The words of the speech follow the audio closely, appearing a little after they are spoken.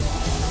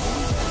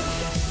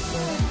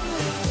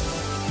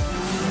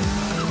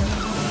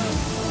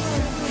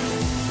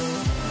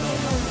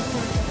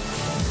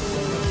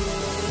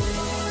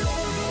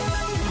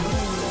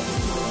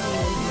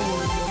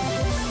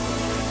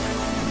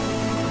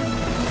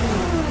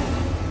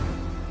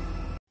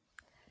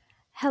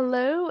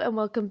Hello and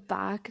welcome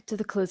back to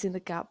the Closing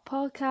the Gap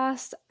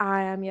podcast.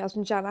 I am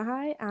Yasmin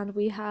Janahai and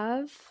we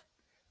have.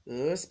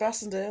 Lewis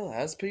Bassendale,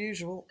 as per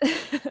usual.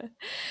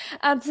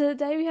 And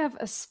today we have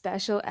a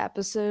special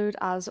episode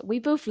as we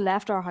both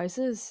left our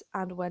houses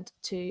and went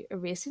to a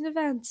racing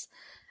event.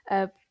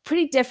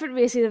 Pretty different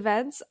racing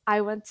events.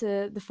 I went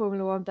to the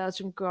Formula One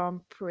Belgium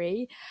Grand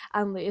Prix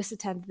and Lewis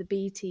attended the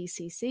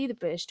BTCC, the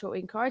British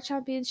Touring Car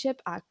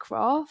Championship at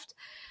Croft.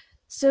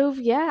 So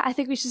yeah, I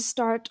think we should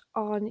start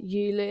on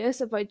you, Lewis,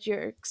 about your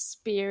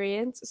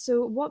experience.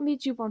 So what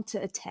made you want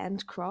to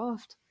attend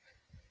Croft?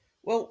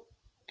 Well,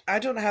 I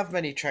don't have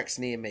many tracks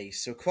near me,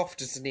 so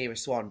Croft is the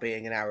nearest one,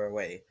 being an hour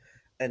away.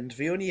 And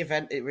the only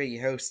event it really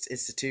hosts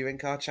is the Touring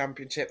Car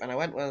Championship, and I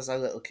went when I was a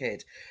little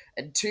kid.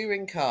 And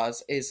touring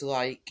cars is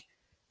like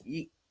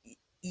you,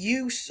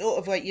 you sort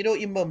of like what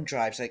your mum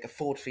drives, like a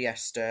Ford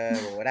Fiesta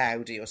or an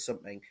Audi or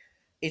something.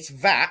 It's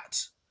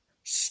that.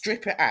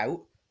 Strip it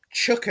out,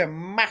 chuck a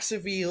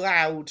massively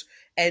loud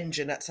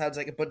engine that sounds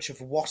like a bunch of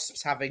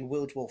wasps having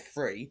World War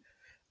III,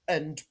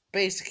 and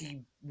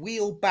basically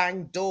wheel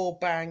bang, door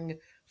bang,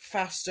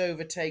 fast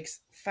overtakes,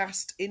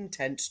 fast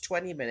intense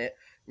 20-minute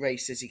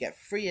races. You get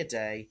three a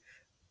day.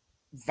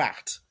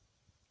 That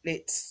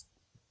it's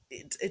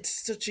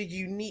it's such a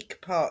unique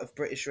part of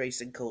British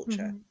racing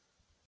culture. Mhm.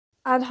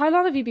 And how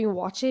long have you been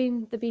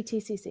watching the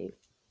BTCC?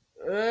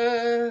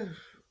 Uh,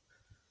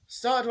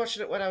 Started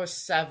watching it when I was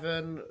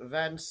 7,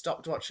 then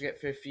stopped watching it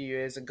for a few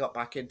years and got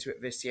back into it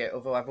this year.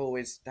 Although I've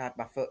always had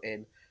my foot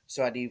in,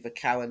 so I knew the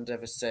calendar,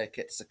 the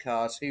circuits, the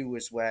cars, who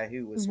was where,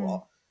 who was Mhm.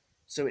 what.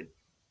 So it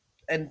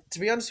And to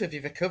be honest with you,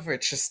 the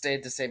coverage has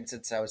stayed the same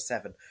since I was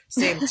 7.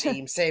 Same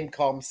team, same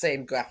com,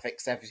 same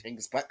graphics,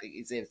 everything's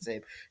practically the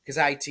same. Because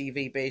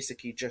ITV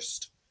basically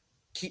just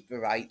keep the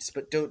rights,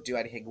 but don't do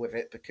anything with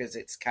it because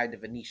it's kind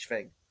of a niche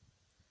thing.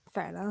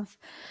 Fair enough.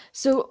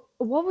 So,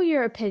 what were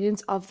your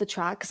opinions of the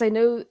track? Because I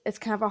know it's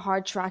kind of a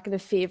hard track and it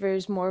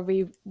favors more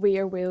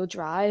rear wheel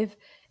drive.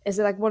 Is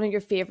it like one of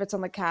your favorites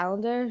on the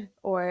calendar,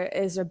 or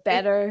is there It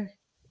better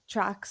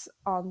tracks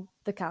on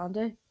the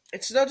calendar?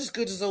 It's not as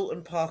good as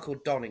Alton Park or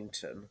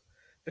Donington.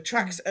 The Mhm.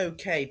 track's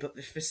okay, but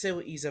the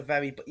facilities are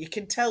very. But you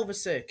can tell the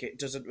circuit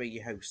doesn't really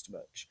host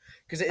much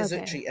because it is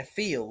Okay. literally a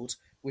field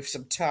with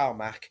some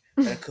tarmac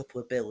and a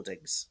couple of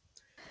buildings.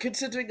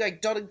 Considering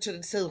like Donington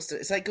and Silverstone,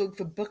 it's like going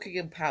from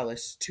Buckingham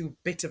Palace to a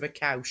bit of a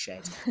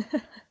cowshed.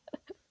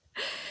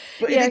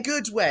 But in a Yeah,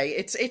 good way,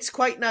 it's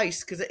quite nice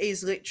because it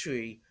is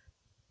literally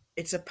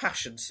it's a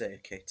passion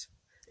circuit.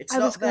 It's I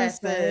was not gonna there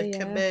for say,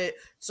 yeah.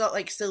 It's not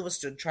like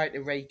Silverstone trying to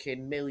rake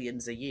in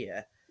millions a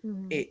year.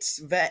 Mhm. It's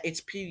there.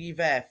 It's purely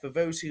there for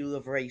those who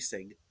love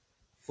racing.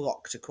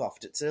 Flock to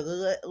Croft. It's a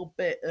little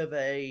bit of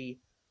a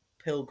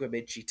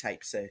pilgrimagey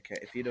type circuit,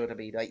 if you know what I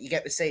mean. Like you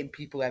get the same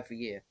people every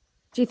year.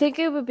 Do you think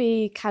it would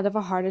be kind of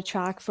a harder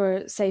track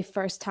for, say,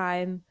 first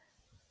time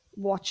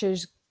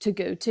watchers to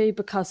go to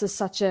because it's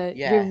such a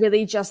you're Yeah.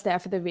 really just there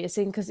for the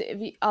racing? Because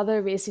if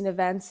other racing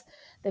events,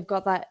 they've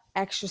got that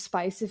extra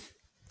spice, if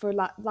for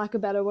lack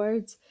of better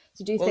words.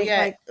 So do you Well, think yeah.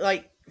 like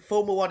Like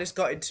Formula One has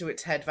got into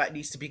its head that it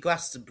needs to be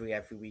Glastonbury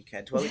every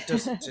weekend. Well, it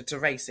doesn't. It's a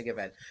racing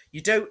event. You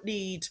don't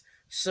need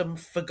some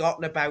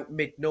forgotten about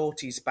mid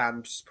noughties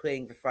band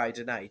playing the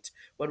Friday night.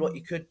 When what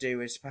you could do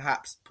is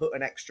perhaps put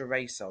an extra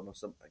race on or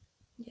something.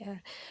 yeah,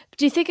 but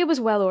do you think it was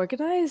well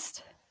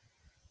organized?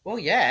 Well,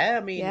 yeah,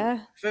 I mean,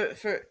 Yeah.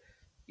 for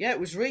yeah, it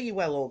was really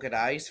well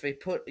organised. They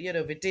put,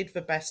 they did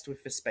the best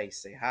with the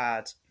space they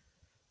had.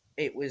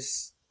 It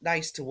was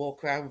nice to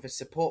walk around. The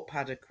support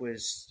paddock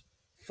was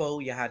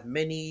full. You had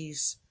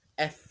minis,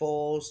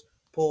 F4s,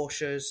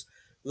 Porsches,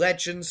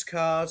 Legends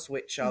cars,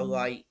 which are Mhm.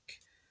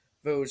 like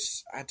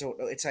those. I don't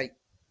know. It's like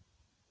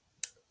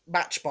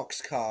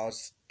Matchbox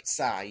cars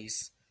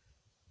size,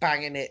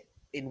 banging it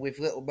in with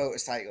little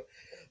motorcycle.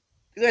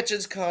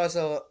 Legends cars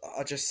are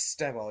just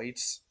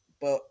steroids,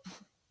 but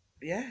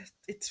yeah,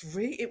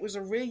 it was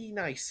a really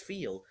nice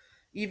feel,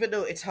 even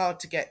though it's hard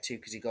to get to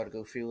because you got to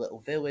go through little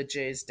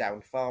villages,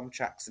 down farm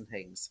tracks and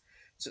things.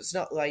 So it's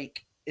not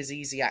like as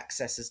easy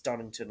access as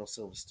Donington or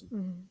Silverstone.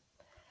 Mhm.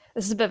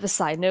 This is a bit of a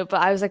side note,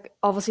 but I was like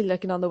obviously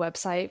looking on the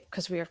website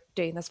because we were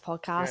doing this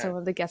podcast. I Yeah.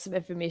 wanted to get some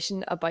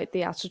information about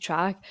the actual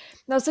track.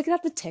 And I was looking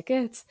at the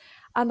tickets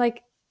and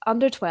like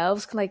under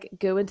 12s can like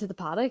go into the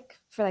paddock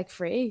for like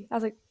free. I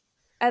was like,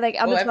 I like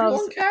under Well, 12s,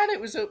 everyone can. It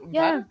was open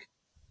yeah. paddock.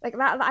 Like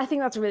that I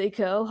think that's really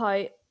cool how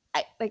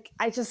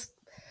I just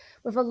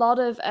with a lot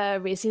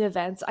of racing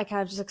events, I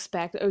kind of just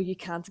expect, oh, you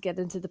can't get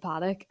into the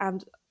paddock.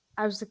 And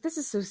I was like, this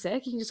is so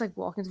sick. You can just like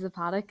walk into the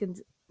paddock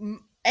and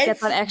get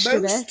that extra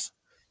bit.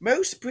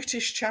 Most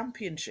British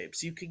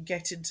championships, you can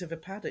get into the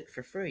paddock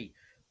for free.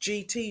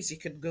 GTS, you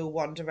can go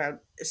wander around.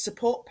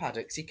 Support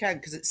paddocks, you can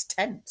because it's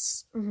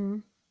tents. Mm-hmm.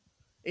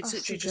 It's Oh, so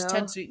literally just cool.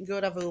 tents, so you can go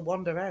and have a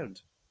wander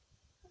around.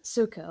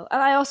 So cool.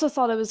 And I also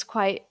thought it was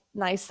quite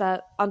nice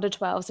that under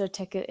 12s their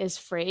ticket is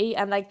free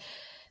and like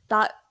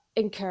that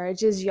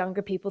encourages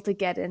younger people to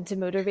get into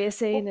motor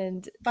racing Well,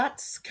 and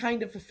that's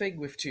kind of the thing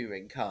with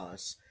touring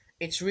cars.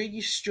 It's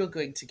really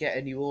struggling to get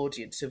a new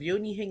audience. So the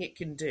only thing it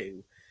can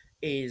do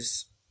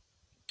is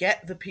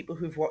get the people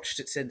who've watched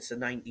it since the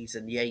 90s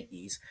and the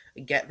 80s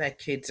and get their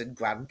kids and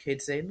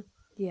grandkids in.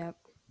 Yeah.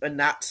 And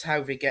that's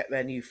how they get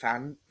their new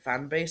fan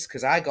base,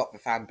 because I got the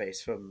fan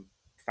base from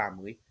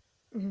family.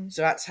 Mm-hmm.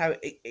 So that's how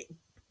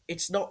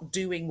it's not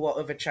doing what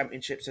other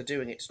championships are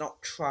doing. It's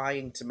not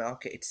trying to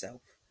market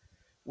itself,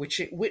 which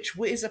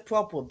is a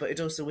problem, but it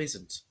also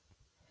isn't,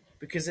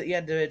 because at the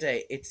end of the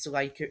day, it's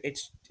like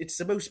it's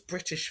the most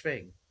British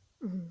thing.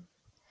 Mm-hmm.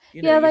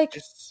 You know, Yeah, you've like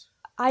just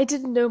I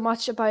didn't know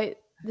much about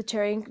the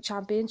touring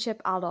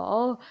championship at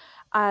all,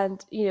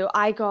 and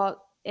I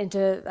got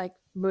into like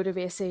motor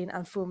racing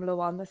and Formula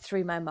One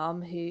through my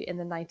mum, who in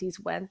the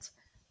 90s went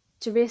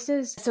to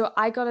races. So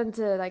I got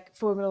into like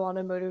Formula One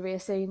and motor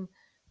racing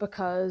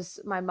because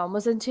my mum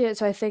was into it.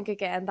 So I think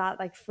again that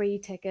like free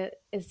ticket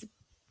is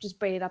just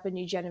bringing up a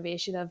new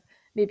generation of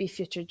maybe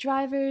future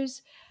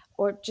drivers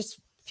or just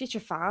future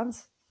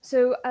fans.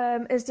 So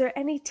is there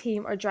any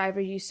team or driver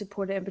you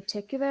supported in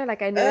particular?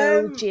 Like I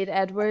know um Jade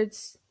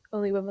Edwards,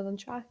 only women on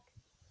track.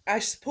 I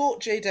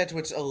support Jade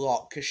Edwards a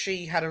lot because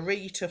she had a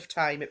really tough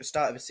time at the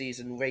start of the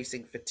season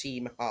racing for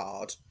Team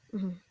Hard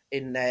Mm-hmm.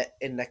 in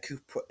the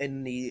Cooper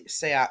in the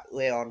Seat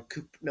Leon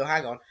Coupe. No,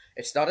 hang on,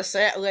 it's not a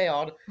Seat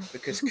Leon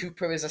because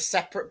Cooper is a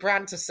separate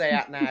brand to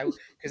Seat now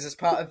because as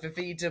part of the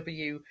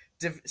VW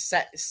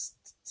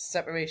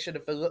separation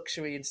of the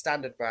luxury and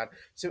standard brand.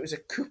 So it was a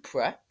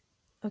Cupra.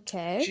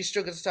 Okay. She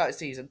struggled to start the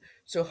season.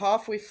 So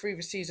halfway through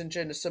the season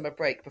during the summer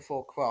break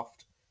before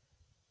Croft,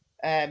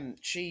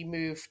 she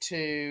moved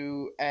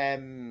to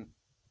One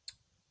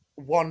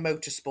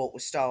Motorsport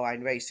with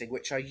Starline Racing,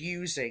 which are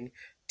using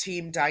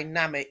Team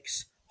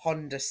Dynamics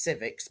Honda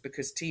Civics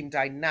because Team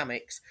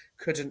Dynamics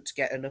couldn't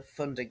get enough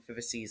funding for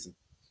the season.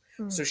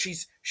 Mm. So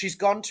she's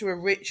gone to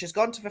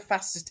the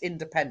fastest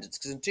independents,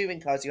 because in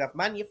touring cars you have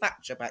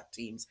manufacturer backed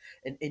teams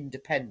and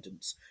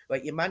independents.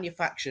 Like your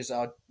manufacturers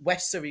are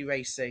West Surrey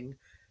Racing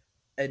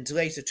and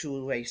Laser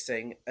Tool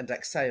Racing and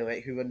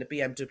Accelerate, who run the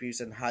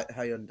BMWs and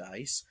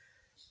Hyundais.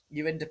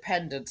 Your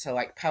independents are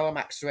like Car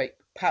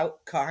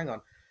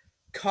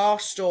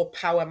Store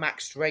Power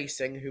Max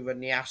Racing, who run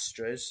the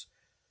Astras.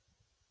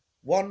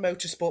 One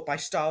Motorsport by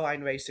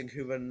Starline Racing,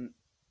 who run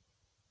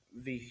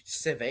the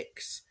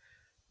Civics.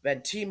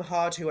 Then Team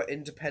Hard, who are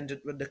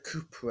independent, run the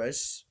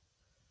Cupras.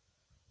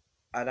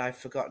 And I've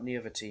forgotten the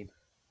other team.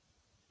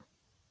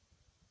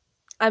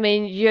 I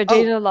mean, you're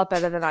doing a lot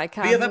better than I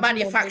can. The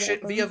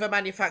other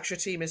manufacturer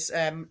team is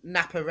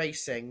Napa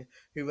Racing,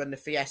 who run the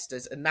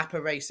Fiestas, and Napa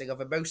Racing are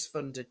the most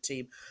funded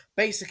team.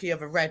 Basically,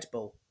 of a Red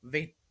Bull.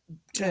 They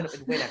turn up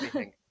and win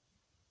everything.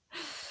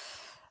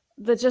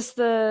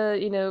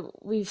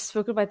 We've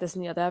spoken about this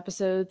in the other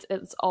episodes.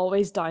 It's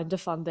always down to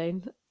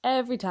funding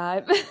every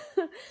time.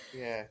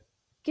 Yeah.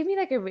 Give me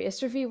like a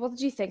race review. What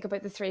did you think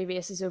about the 3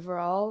 races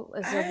overall?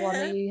 Is there one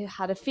that you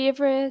had a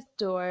favourite,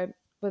 or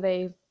were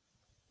they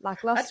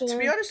lackluster? To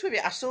be honest with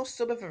you, I saw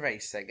some of the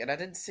racing and I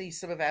didn't see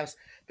some of it else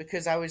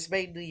because I was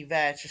mainly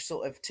there just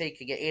sort of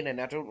taking it in, and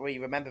I don't really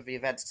remember the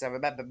events because I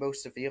remember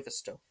most of the other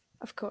stuff.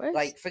 Of course.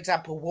 Like, for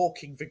example,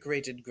 walking the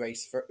grid in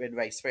race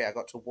 3, I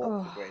got to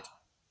walk the grid.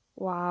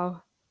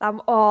 Wow. That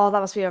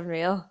must be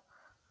unreal.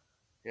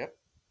 Yep.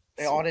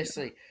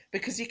 Honestly,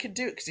 because you can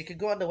do it, because you can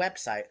go on the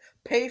website,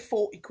 pay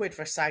 40 quid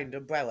for a signed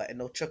umbrella, and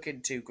they'll chuck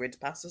in 2 grid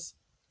passes.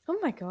 Oh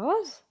my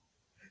god.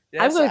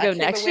 Yeah, I'm going to go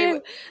next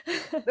year.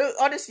 No,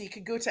 honestly, you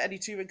can go to any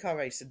touring car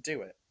race and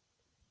do it.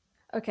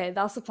 Okay,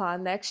 that's the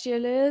plan. Next year,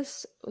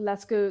 Lewis,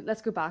 let's go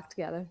back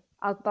together.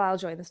 I'll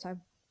join this time.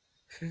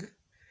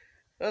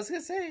 I was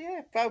going to say,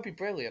 yeah, that would be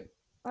brilliant.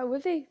 That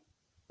would be.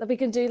 That we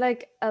can do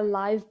like a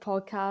live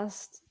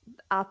podcast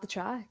at the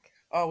track.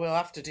 Oh, we'll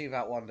have to do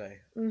that one day.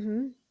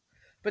 Mm-hmm.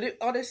 But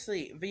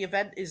honestly, the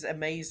event is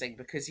amazing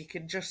because you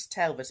can just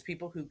tell there's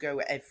people who go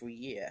every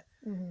year,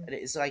 and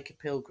it is like a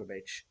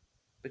pilgrimage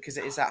because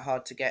it is that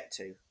hard to get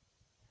to.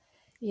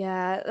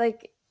 Yeah, as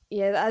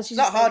you it's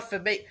not hard for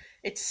me.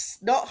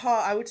 It's not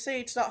hard. I would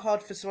say it's not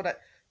hard for someone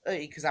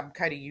because I'm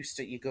kind of used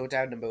to it. You go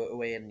down the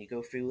motorway and you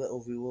go through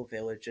little rural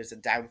villages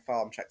and down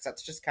farm tracks.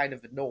 That's just kind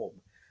of the norm.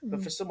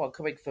 But for someone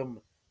coming from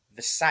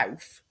the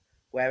south,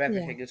 where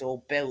everything is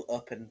all built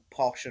up and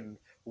posh and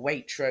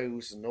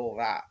Waitrose and all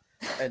that,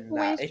 and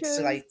it's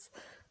like,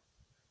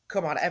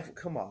 come on,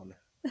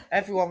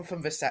 everyone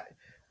from the south.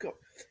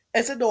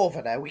 As a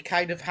northerner, we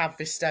kind of have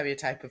this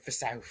stereotype of the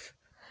south.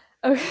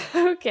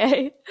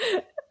 Okay.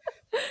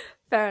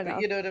 Fair enough.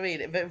 But you know what I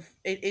mean?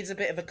 It is a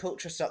bit of a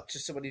culture shock to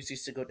someone who's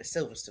used to go to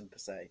Silverstone, per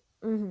se.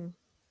 Mm-hmm.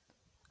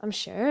 I'm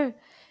sure.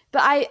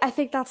 But I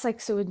think that's like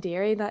so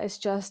endearing that it's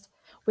just,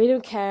 we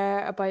don't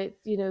care about,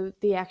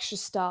 the extra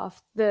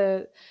stuff,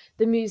 the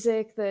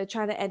music, the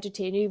trying to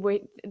entertain you.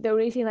 The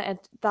only thing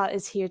that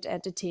is here to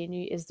entertain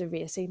you is the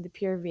racing, the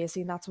pure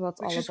racing. That's what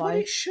it's all about. Which is what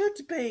it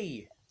should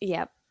be.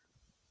 Yep,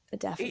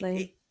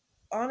 definitely.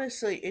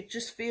 Honestly, it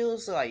just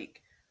feels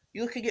like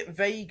you're looking at the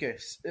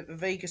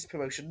Vegas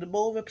promotion. They're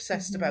more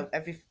obsessed about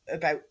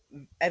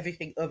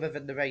everything other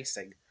than the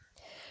racing.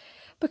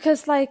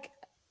 Because, like,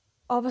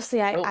 obviously,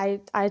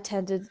 I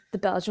attended the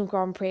Belgian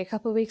Grand Prix a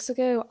couple of weeks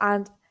ago,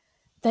 and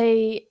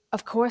they,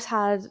 of course,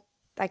 had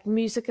like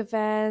music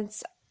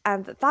events,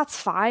 and that's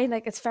fine.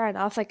 Like it's fair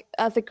enough. Like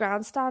at the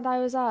grandstand I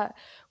was at,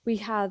 we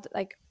had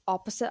like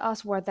opposite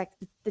us where like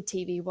the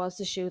TV was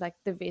to show like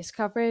the race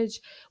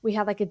coverage. We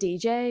had like a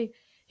DJ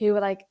who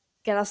would like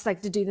get us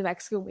like to do the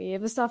Mexican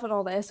wave and stuff and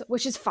all this,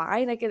 which is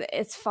fine. Like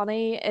it's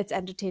funny, it's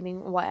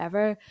entertaining,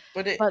 whatever.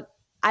 But But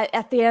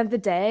at the end of the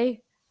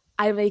day,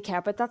 I don't really care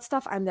about that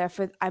stuff. I'm there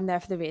for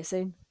the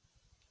racing.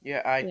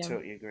 yeah, I Yeah.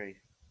 totally agree.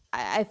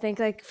 I think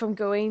like from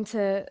going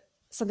to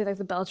something like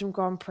the Belgium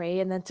Grand Prix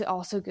and then to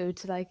also go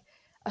to like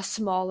a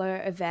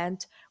smaller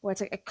event where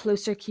it's like a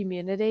closer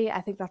community,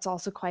 I think that's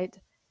also quite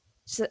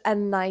just a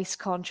nice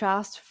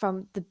contrast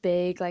from the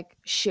big like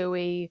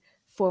showy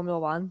Formula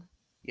One.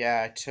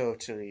 Yeah, I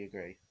totally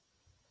agree.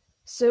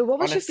 So, what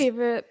was your Honestly,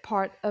 favorite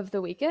part of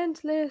the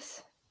weekend,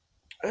 Liz?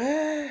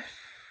 the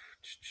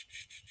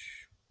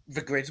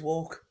grid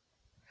walk.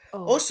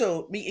 Oh,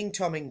 Also, meeting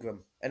Tom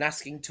Ingram and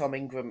asking Tom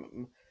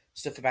Ingram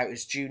stuff about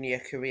his junior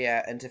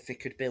career and if he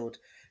could build.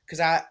 Because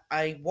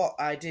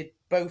I did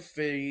both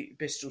the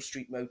Bristol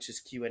Street Motors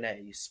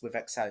Q&As with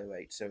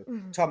Accelerate. So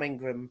mm-hmm. Tom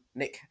Ingram,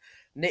 Nick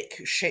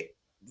shit,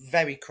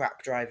 very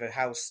crap driver,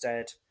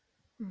 Halstead.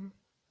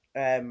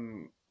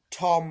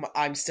 Tom,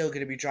 I'm still going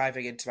to be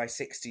driving into my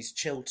 60s,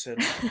 Chilton,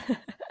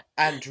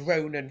 and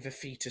Ronan the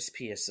Fetus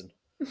Pearson.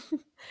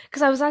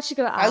 Because I was actually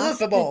going to I love ask.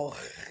 them all.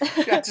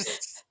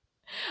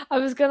 I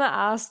was going to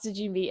ask, did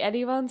you meet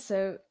anyone?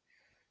 So,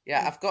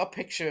 Yeah, I've got a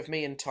picture of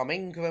me and Tom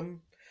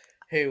Ingram,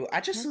 who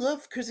I just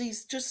love because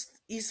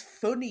he's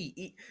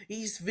funny.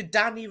 He's the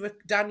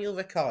Daniel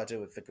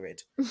Ricciardo of the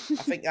grid. I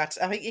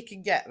think you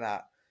can get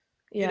that.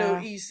 You know,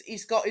 yeah.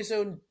 he's got his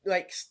own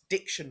like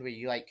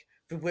dictionary, like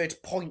the word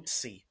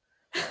pointsy.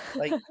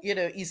 Like, you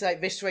know, he's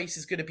like, this race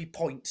is going to be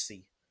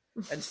pointsy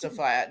and stuff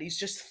like that. He's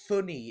just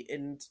funny,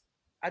 and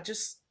I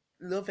just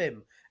love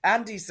him.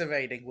 And he's the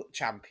reigning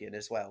champion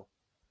as well.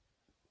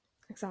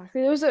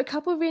 Exactly. There was a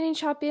couple of reigning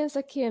champions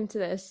that came to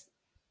this.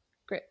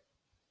 Great.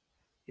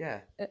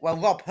 Yeah. Well,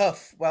 Rob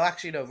Huff. Well,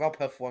 actually, no. Rob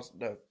Huff wasn't.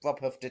 No, Rob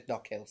Huff did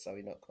not kill.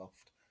 Sorry, not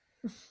Croft.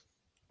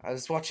 I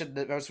was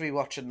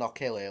rewatching Knock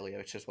Hill earlier,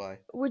 which is why.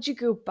 Would you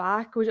go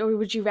back, or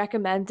would you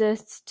recommend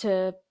it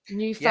to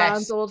new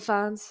fans, Yes, old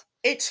fans?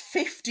 it's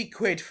 50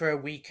 quid for a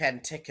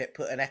weekend ticket.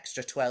 Put an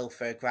extra 12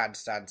 for a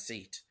grandstand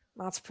seat.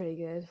 That's pretty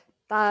good.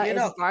 That You is a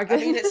know, I mean,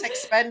 bargain it's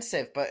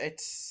expensive, but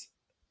it's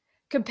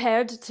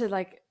compared to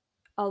like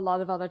a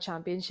lot of other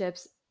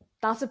championships.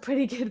 That's a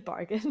pretty good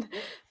bargain.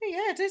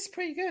 yeah, it is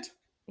pretty good.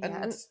 Yeah, And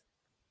and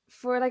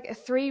for like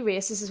 3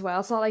 races as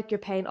well. It's not like you're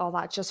paying all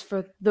that just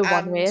for the one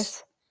and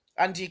race.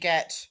 and you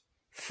get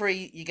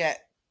free. You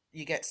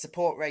get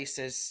support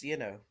races. You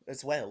know,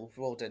 as well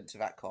rolled into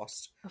that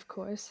cost. Of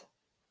course.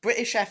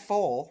 British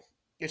F4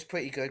 is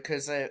pretty good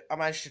because I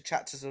managed to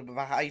chat to some of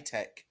the high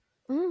tech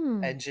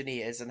Mm.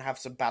 engineers and have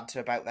some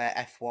banter about their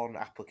F1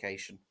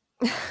 application.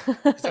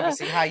 Because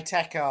obviously high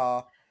tech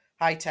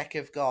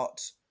have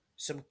got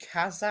some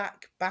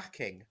Kazakh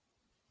backing,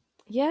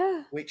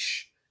 Yeah.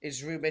 which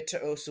is rumored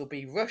to also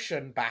be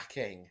Russian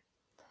backing.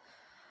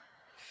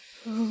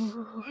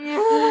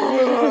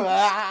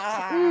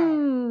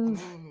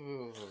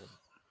 Mm.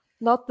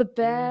 Not the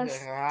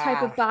best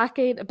type of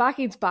backing.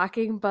 Backing's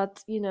backing,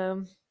 but you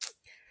know.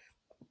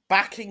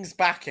 Backing's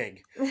backing.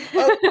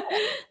 Oh,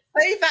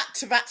 say that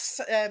to that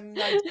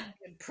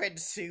Nigerian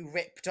prince who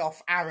ripped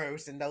off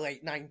arrows in the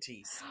late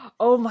 90s.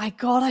 Oh my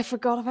god, I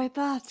forgot about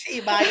that.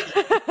 T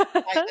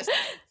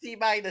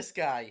minus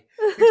guy.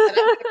 Who said,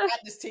 I'm going to run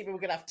this team and we're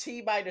going to have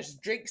T minus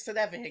drinks and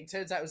everything.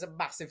 Turns out it was a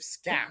massive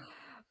scam.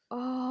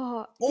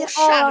 Oh, Or yeah,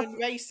 Shannon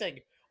Racing.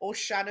 Or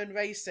Shannon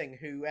Racing,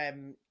 who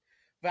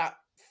that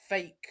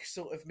fake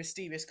sort of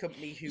mysterious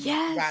company who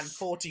yes. ran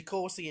 40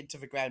 Corsi into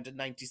the ground in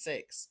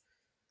 96.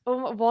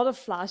 Oh, what a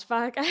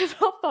flashback. I have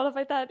not thought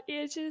about that in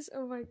ages.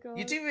 Oh my god.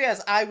 You do realise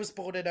I was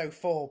born in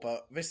 04,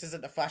 but this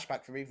isn't a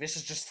flashback for me. This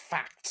is just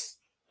facts.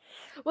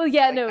 Well,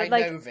 yeah, like, no, I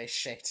like know this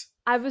shit.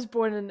 I was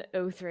born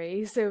in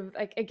 03, so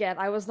like again,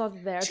 I was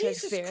not there to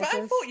experience Christ,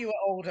 I this. thought you were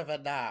older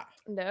than that.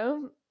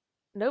 No,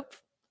 nope.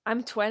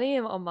 I'm 20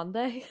 on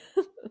Monday.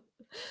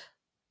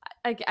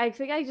 I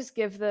think I just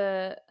give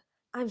the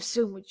I'm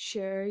so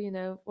mature, you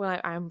know.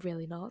 Well, I'm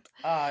really not.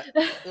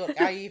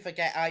 Look, I either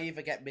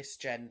get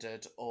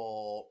misgendered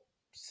or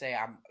say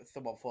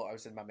someone thought I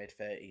was in my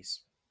mid-30s.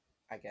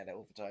 I get it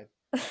all the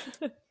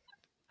time.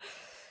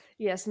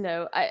 Yes,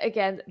 no.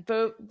 Again,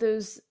 both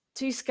those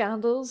two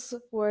scandals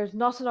were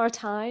not in our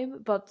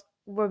time, but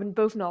we're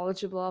both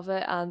knowledgeable of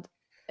it, and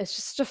it's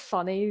just a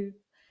funny.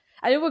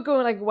 I know we're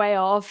going like way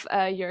off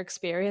your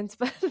experience,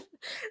 but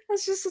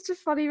that's just such a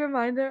funny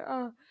reminder.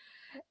 Oh.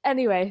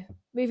 Anyway,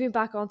 moving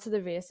back onto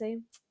the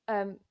racing.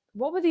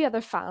 What were the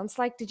other fans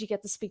like? Did you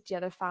get to speak to the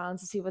other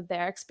fans to see what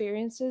their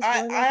experiences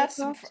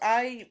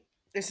were?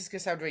 This is gonna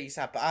sound really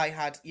sad, but I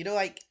had, you know,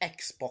 like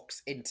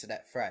Xbox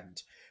internet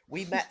friend.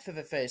 We met for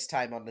the first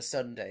time on the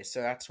Sunday,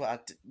 so that's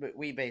what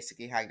we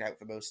basically hanged out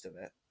for most of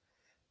it.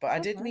 But I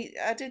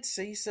did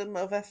see some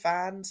other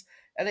fans,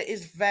 and it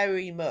is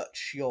very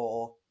much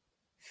your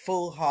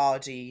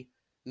foolhardy,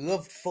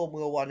 loved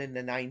Formula One in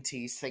the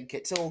 90s, think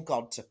it's all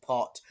gone to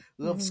pot,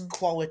 loves Mm-hmm.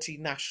 quality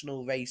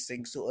national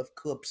racing sort of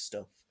club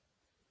stuff.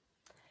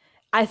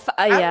 And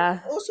Yeah.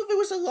 also there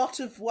was a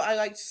lot of what I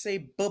like to say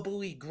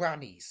bubbly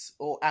grannies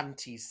or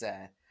aunties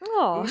there.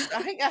 Oh.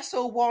 I think I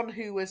saw one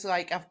who was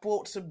like, I've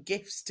bought some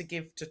gifts to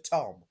give to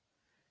Tom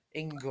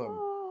Ingram.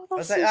 Oh, I that's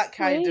was like so that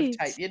kind of sweet.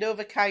 type. You know,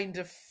 the kind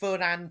of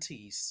fun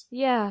aunties.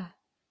 Yeah.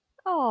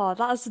 Oh,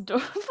 that's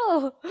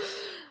adorable.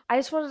 I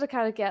just wanted to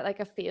kind of get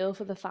like a feel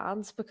for the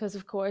fans because,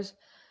 of course,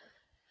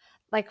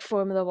 like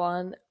Formula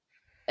One,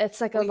 it's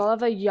like a Well, lot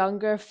of a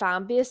younger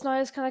fan base now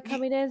is kind of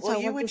coming in. So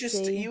I want to you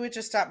see. were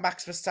just at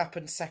Max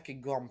Verstappen's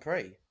second Grand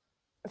Prix.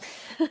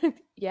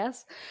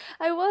 Yes,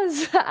 I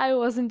was. I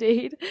was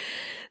indeed.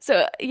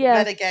 So Then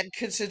yeah. again,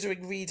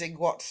 considering reading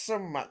what how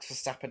some Max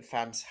Verstappen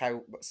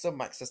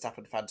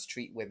fans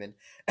treat women,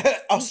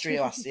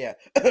 Austria. Oh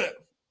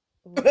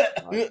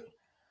God,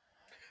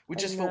 We I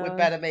just thought we'd know.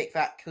 better make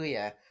that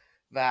clear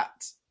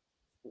that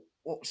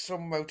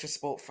some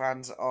motorsport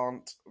fans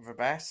aren't the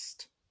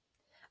best.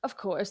 Of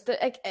course,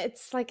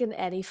 it's like in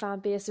any fan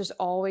base. There's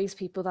always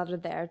people that are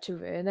there to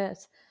ruin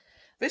it.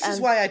 This is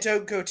And why I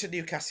don't go to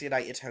Newcastle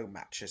United home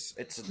matches.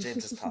 It's at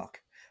James's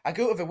Park. I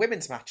go to the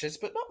women's matches,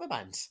 but not the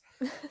men's.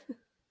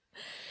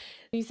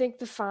 do you think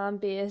the fan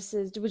base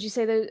is? Would you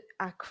say that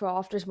at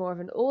Croft there's more of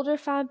an older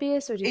fan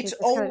base, or do you It's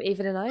think it's kind of all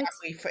evening out?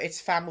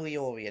 it's family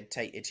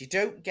orientated. You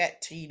don't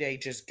get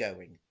teenagers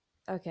going.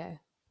 Okay,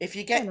 If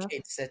you fair get enough.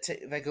 kids,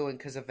 they're going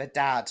because of their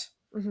dad.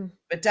 Hmm.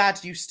 My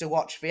dad used to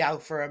watch the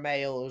Alfa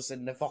Romeos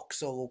and the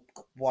Vauxhall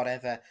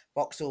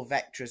Vauxhall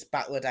Vectras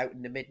battled out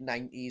in the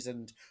mid-90s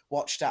and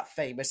watched that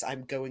famous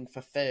 "I'm going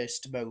for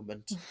first"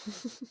 moment.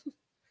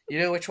 You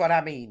know which one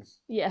I mean?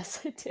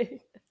 Yes, I do.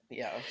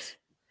 Yes.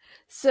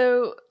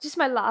 So, just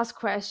my last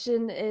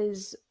question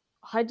is,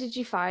 how did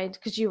you find?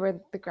 Because you were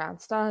in the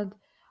grandstand.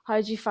 How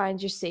did you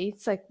find your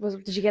seats? Like,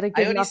 did you get a I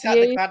good only enough sat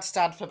in the view?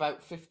 grandstand for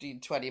about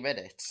 15-20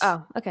 minutes.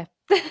 Oh, okay.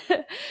 'Cause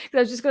I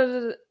was just going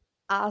to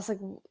ask, like,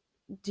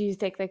 do you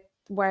think like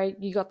where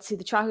you got to see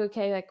the track?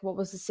 Okay, like, what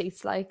was the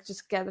seats like?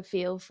 Just get a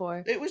feel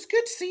for. It was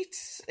good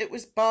seats. It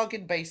was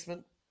bargain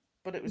basement,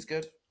 but it was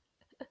good.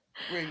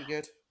 Really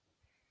good.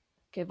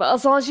 Okay, but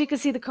as long as you can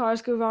see the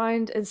cars go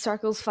round in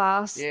circles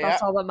fast, Yeah,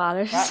 that's all that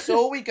matters. that's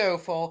all we go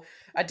for.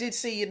 I did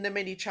see in the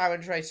mini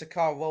challenge race a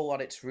car roll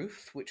on its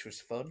roof, which was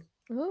fun.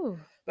 Oh,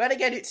 But then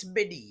again, it's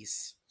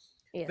minis.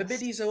 The yes.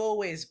 minis are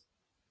always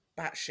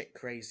batshit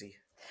crazy.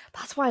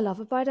 That's what I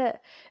love about it.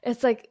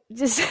 It's like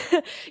just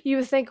you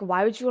would think,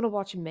 why would you want to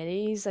watch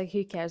minis? Like,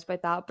 who cares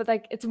about that? But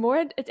like,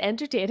 it's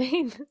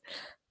entertaining.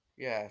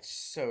 Yeah,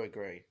 so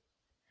agree.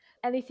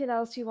 Anything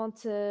else you want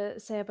to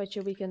say about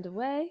your weekend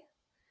away?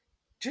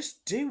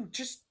 Just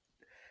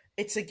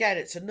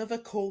it's another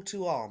call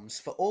to arms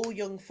for all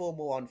young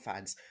Formula One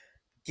fans.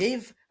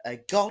 Give a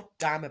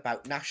goddamn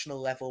about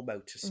national level Hmm.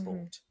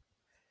 motorsport.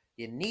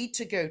 You need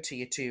to go to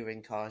your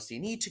touring cars, you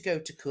need to go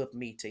to club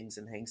meetings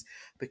and things,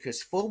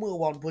 because Formula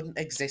One wouldn't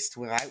exist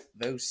without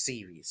those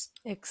series.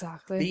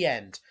 Exactly. The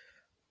end.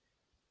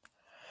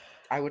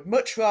 I would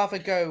much rather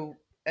go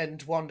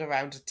and wander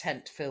around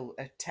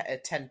a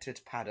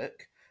tented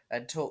paddock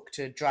and talk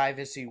to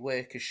drivers who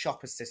work as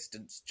shop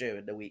assistants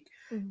during the week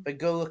Mhm. than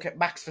go look at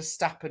Max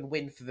Verstappen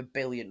win for the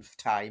billionth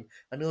time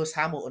and us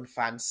Hamilton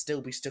fans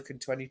still be stuck in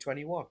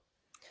 2021.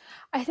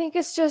 I think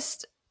it's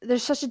just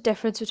there's such a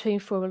difference between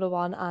Formula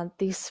One and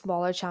these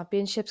smaller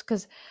championships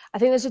because I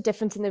think there's a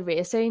difference in the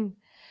racing.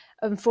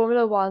 In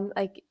Formula One,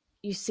 like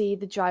you see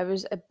the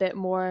drivers a bit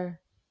more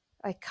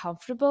like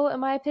comfortable, in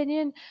my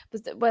opinion.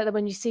 But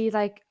when you see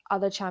like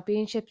other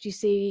championships, you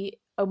see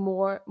a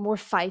more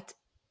fight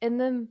in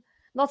them.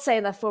 Not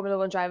saying that Formula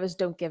One drivers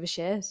don't give a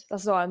shit.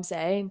 That's not what I'm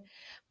saying.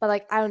 But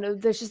like I don't know,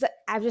 there's just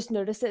I've just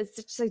noticed it. It's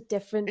just a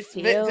different It's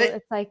feel.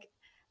 It's like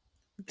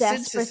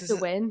since desperate to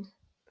win.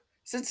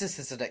 this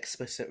is an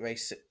explicit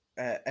race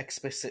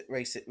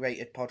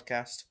rated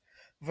podcast,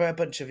 we're a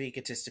bunch of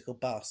egotistical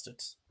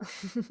bastards.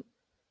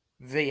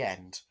 The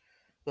end.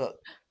 Look,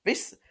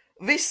 this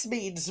this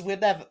means we're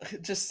never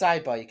just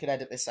sidebar. You can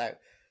edit this out.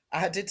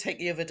 I did take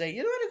the other day.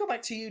 You know, when I go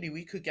back to uni,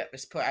 we could get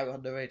this put out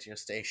on the radio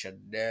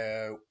station.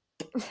 No,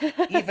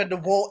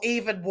 even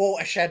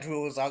watershed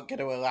rules aren't going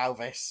to allow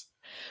this.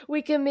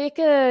 We can make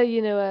a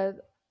What,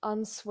 like a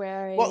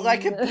unswearing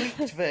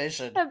bleeped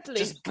version? a bleep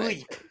Just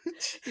bleep. version.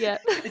 Yeah.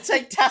 It's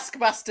like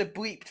Taskmaster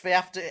bleeped. They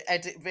have to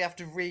edit. They have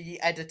to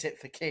re-edit it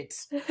for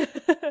kids.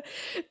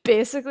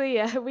 Basically,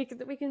 yeah, we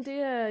can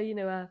do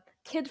a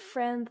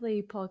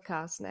kid-friendly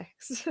podcast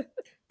next.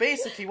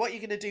 Basically, what you're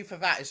going to do for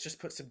that is just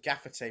put some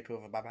gaffer tape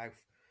over my mouth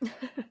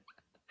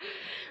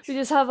We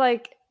just have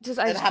like I and just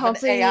have an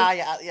constantly AI.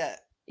 Yeah,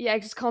 yeah, I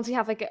just constantly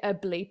have like a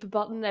bleep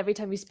button every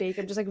time we speak.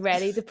 I'm just like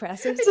ready to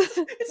press it. it's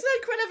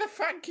like whenever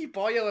Frankie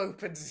Boyle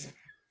opens.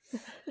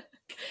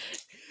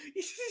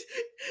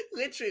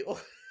 Literally.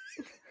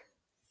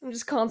 I'm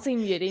just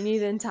constantly muting you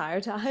the entire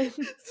time.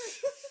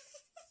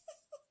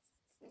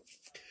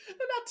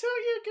 And I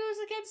tell you, it goes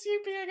against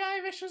you being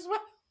Irish as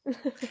well.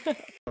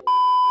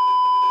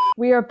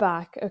 We are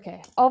back.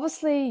 Okay.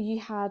 Obviously, you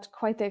had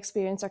quite the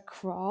experience at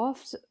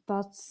Croft,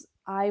 but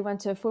I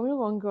went to a Formula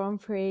One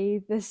Grand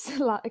Prix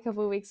a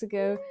couple of weeks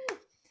ago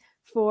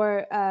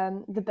for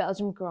the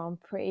Belgium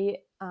Grand Prix.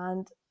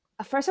 And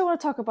first, I want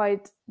to talk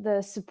about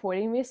the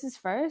supporting races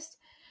first.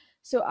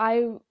 So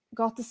I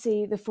got to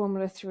see the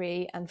Formula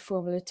 3 and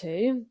Formula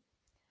 2.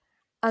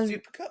 And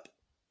Super Cup.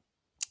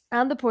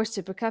 And the Porsche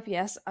Super Cup,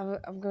 yes.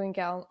 I'm going to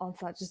get on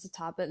that just a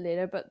tad bit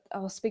later, but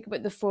I'll speak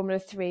about the Formula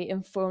 3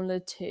 and Formula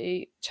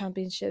 2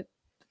 championship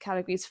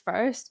categories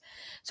first.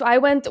 So I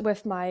went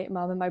with my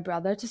mum and my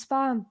brother to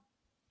Spa,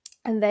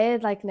 and they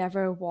had like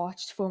never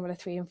watched Formula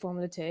 3 and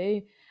Formula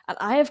 2. And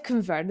I have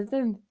converted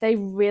them. They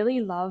really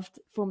loved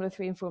Formula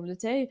 3 and Formula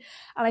 2. And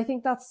I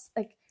think that's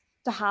like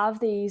to have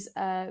these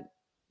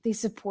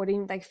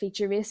supporting like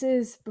feature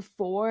races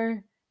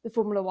before the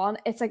Formula 1,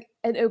 it's like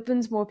it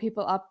opens more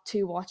people up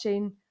to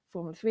watching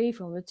Formula 3,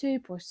 Formula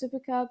 2, Porsche Super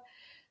Cup.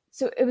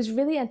 So it was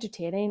really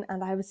entertaining,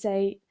 and I would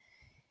say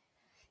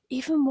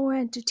even more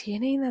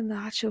entertaining than the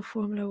actual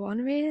Formula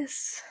 1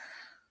 race.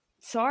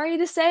 Sorry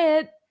to say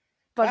it,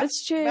 but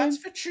it's true.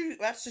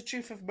 That's the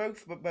truth of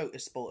both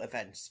motorsport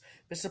events.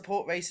 The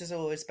support races are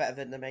always better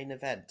than the main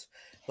event.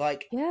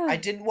 Like, Yeah. I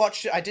didn't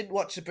watch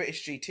the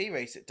British GT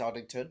race at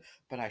Donington,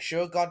 but I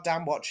sure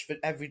goddamn watched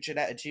every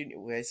Ginetta Junior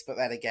race. But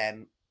then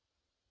again,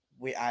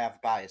 I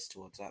have bias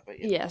towards that. But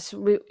yes,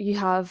 you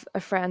have a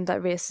friend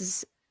that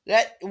races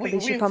we've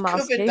Podolski.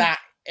 covered that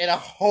in a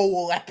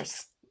whole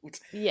episode.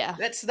 Yeah.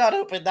 Let's not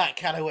open that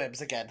can of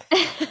worms again.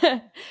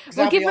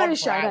 We'll give her a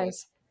shout out.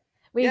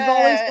 We've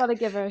always got to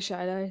give her a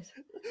shout out.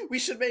 We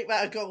should make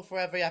that a goal for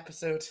every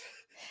episode.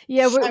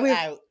 Yeah,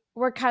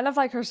 we're kind of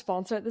like her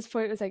sponsor at this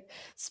point. It was like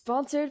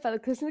sponsored by the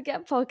Close to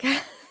Get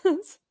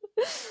podcast.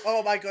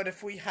 Oh my god,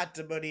 if we had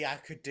the money, I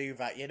could do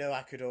that. You know,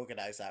 I could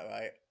organise that,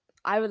 right?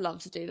 I would love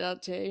to do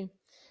that too.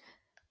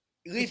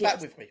 Leave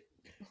that with me.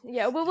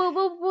 Yeah,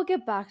 we'll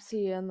get back to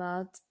you on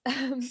that.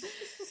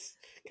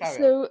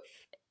 So,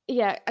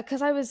 yeah,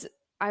 because I was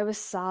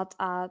sat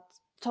at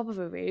top of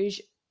a Rouge.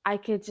 I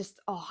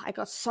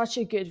got such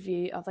a good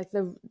view of like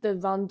the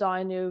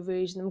rundown of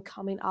Rouge and them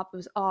coming up.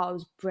 It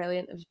was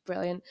brilliant. It was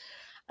brilliant,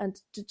 and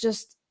to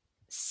just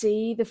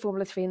see the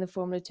Formula 3 and the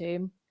Formula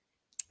 2,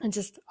 and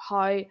just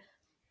how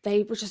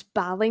they were just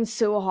battling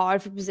so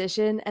hard for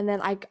position. And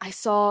then I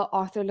saw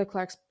Arthur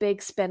Leclerc's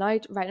big spin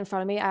out right in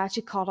front of me. I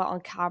actually caught it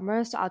on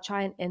camera, so I'll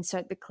try and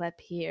insert the clip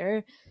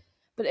here.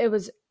 But it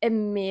was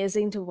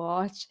amazing to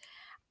watch,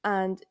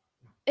 and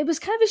it was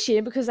kind of a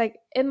shame because like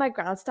in my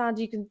grandstand,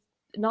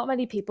 not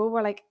many people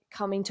were like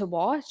coming to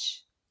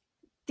watch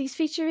these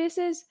feature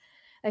races.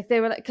 Like they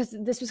were like, because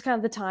this was kind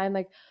of the time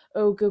like,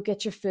 oh, go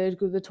get your food,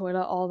 go to the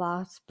toilet, all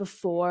that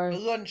before the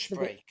lunch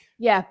break.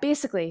 Yeah,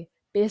 basically.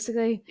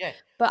 Yeah.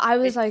 But I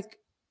was like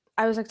to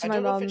my mum, I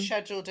don't know if it's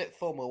scheduled at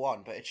Formula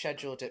 1, but it's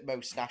scheduled at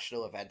most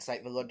national events.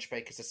 Like the lunch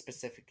break is a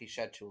specifically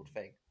scheduled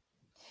thing.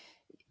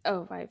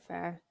 Oh, right,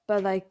 fair.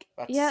 But like,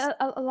 yeah,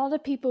 a lot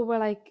of people were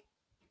like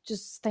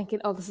just thinking,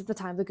 oh, this is the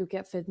time to go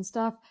get food and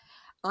stuff.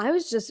 I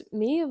was just,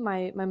 me and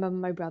my mum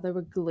and my brother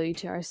were glued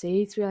to our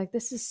seats. We were like,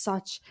 this is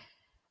so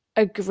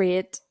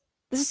entertaining.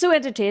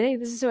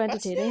 This is so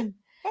entertaining.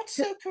 That's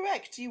so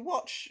correct. You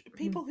watch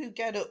people who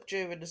get up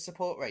during the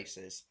support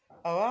races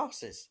are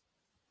arses.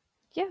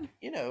 Yeah.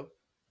 You know,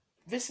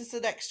 this is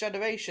the next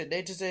generation.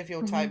 They deserve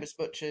your time as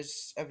much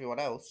as everyone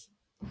else.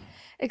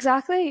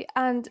 Exactly.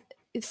 And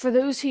for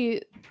those who,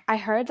 I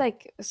heard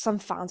like some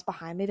fans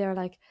behind me, they were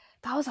like,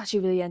 that was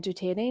actually really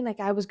entertaining. Like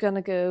I was going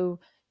to go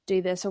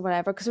do this or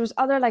whatever. Because there was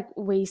other like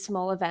wee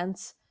small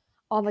events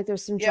on, like there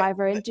was some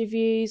driver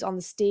interviews on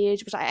the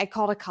stage, which I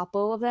caught a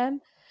couple of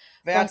them.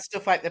 They had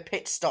stuff like the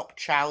pit stop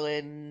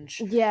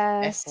challenge.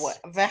 Yes.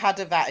 They had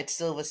that at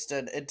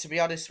Silverstone. And to be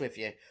honest with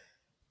you,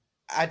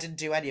 I didn't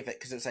do any of it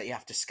because it was like you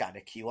have to scan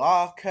a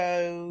QR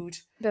code.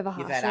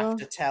 You then have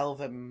to tell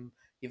them.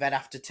 You then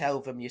have to tell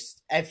them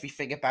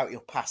everything about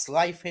your past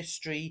life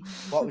history.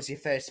 What was your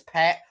first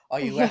pet? Are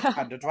you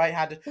left-handed,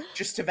 right-handed?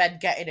 Just to then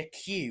get in a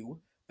queue.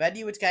 Then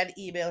you would get an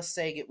email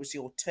saying it was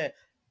your turn.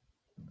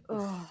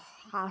 Oh,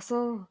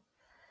 hassle.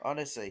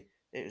 Honestly,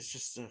 it was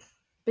just.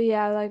 But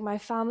yeah, like my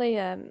family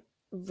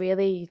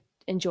really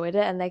enjoyed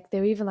it, and like they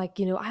were even like,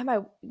 I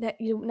might,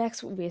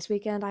 next race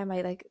weekend I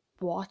might like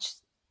watch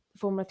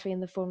Formula 3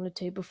 and the Formula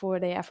 2 before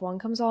the F1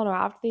 comes on or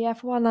after the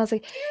F1. And I was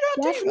like, do you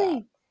not definitely. Do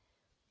that?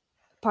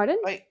 Pardon?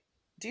 Like,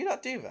 do you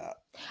not do that?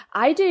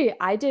 I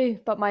do.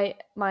 But my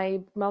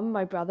mum and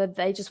my brother,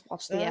 they just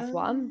watched the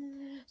F1.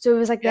 So it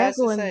was like they're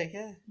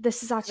going,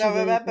 this is actually.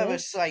 I remember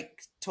us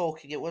like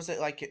talking. It was it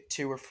like at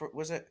 2 or 3,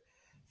 was it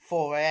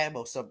 4 a.m.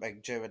 or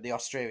something during the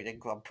Australian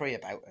Grand Prix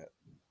about it.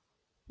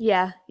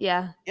 Yeah.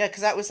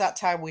 Because that was that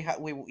time we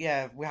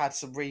had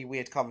some really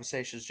weird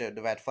conversations during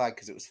the red flag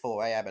because it was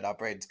 4 a.m. and our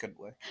brains couldn't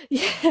work.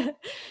 Yeah,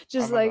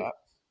 just like that.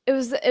 It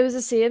was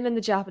the same in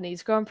the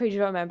Japanese Grand Prix. Do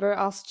you remember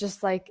us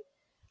just like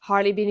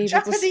hardly being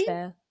able to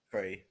spare?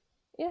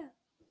 Yeah.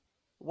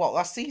 What,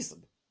 last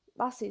season?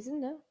 Last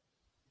season, no.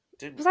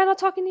 Was I not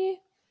talking to you?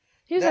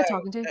 Who was I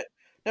talking to?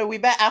 No, we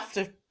met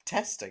after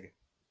testing.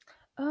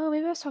 Oh,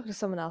 maybe I was talking to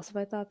someone else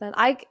about that then.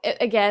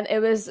 Again, it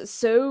was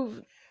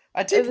so.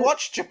 I It did was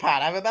watch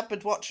Japan. I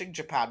remembered watching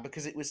Japan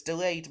because it was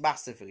delayed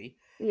massively.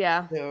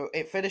 yeah. So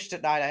it finished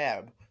at 9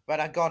 a.m.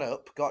 When I got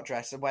up, got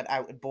dressed, and went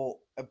out and bought.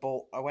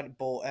 I went and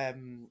bought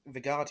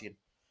The Guardian.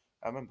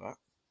 I remember that.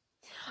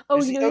 It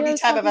Oh, was you the know who I only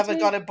was time I've talking ever to?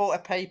 gone and bought a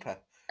paper.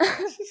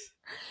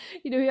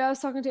 You know who I was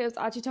talking to? I was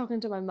actually talking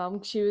to my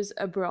mum. She was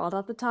abroad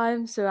at the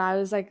time, so I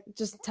was like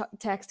just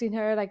texting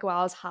her like while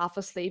I was half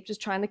asleep,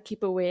 just trying to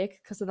keep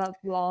awake because of that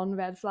long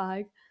red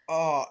flag.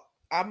 Oh,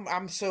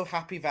 I'm so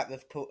happy that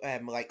they've put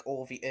like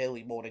all the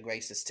early morning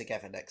races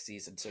together next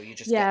season, so you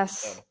just get them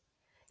Yes, done.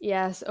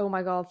 yes. Oh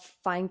my god,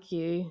 thank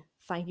you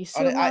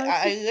And so much.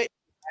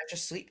 I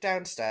just sleep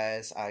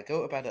downstairs. I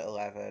go to bed at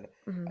 11.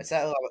 I Mhm.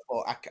 set alarm at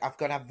 4. I've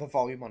got to have the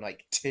volume on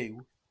like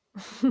 2.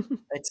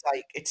 It's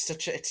like it's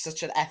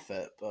such an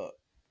effort, but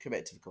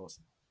commit to the course.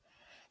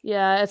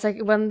 Yeah, it's like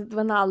when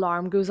that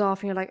alarm goes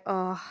off and you're like,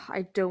 oh,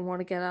 I don't want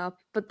to get up,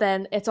 but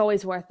then it's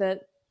always worth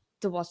it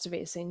to watch the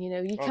racing. You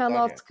know, you Oh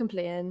God, yeah. cannot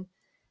complain.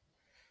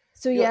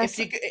 So You know, yes,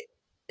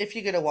 if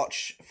you're gonna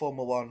watch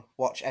Formula One,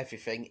 watch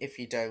everything. If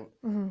you don't,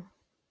 mhm.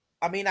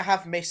 I mean, I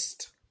have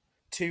missed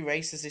 2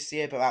 races this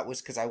year, but that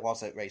was because I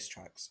was at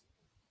racetracks.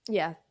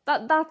 Yeah,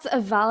 that's a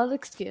valid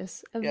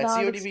excuse. A Yeah, it's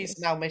the valid only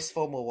reason excuse. I'll miss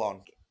Formula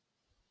One.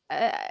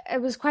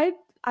 It was quite.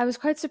 I was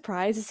quite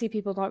surprised to see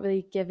people not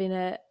really giving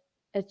it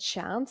a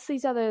chance.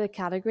 These other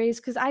categories,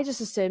 because I just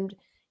assumed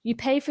you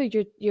pay for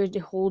your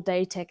whole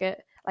day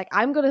ticket. Like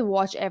I'm gonna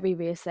watch every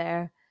race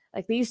there.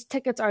 Like these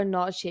tickets are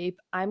not cheap.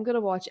 I'm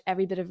gonna watch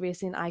every bit of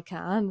racing I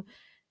can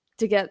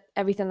to get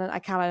everything that I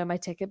can out of my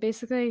ticket,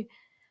 basically.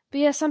 But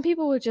yeah, some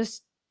people would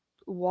just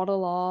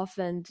waddle off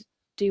and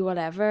do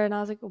whatever, and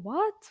I was like,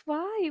 "What?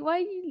 Why? Why are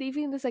you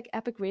leaving this like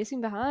epic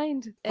racing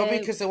behind?" Probably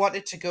because they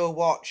wanted to go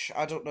watch.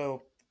 I don't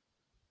know.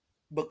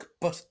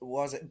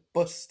 Was it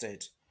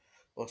Busted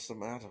or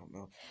something? I don't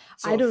know.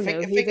 I So don't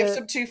know who think of the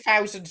some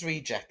 2000s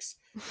rejects.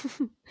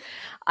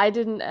 I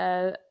didn't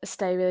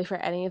stay really for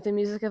any of the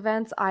music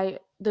events. I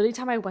the only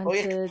time I Oh went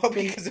yeah, to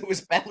probably the because it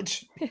was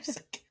Belgian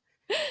music.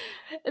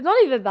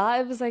 not even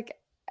that. It was like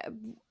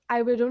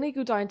I would only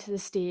go down to the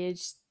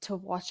stage to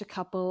watch a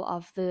couple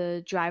of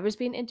the drivers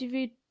being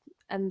interviewed,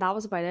 and that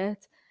was about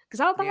it.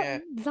 Because Yeah,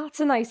 that's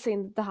a nice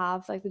thing to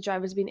have, like the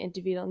drivers being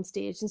interviewed on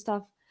stage and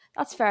stuff.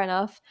 That's fair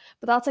enough.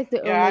 But that's like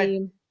the yeah.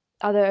 only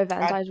other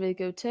event I I'd really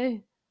go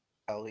to.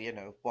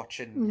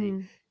 watching the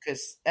Hmm.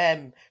 because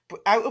but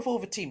out of all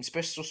the teams,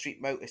 Bristol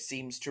Street Motor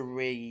seems to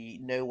really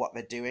know what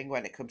they're doing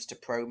when it comes to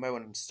promo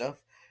and stuff.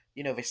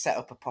 They set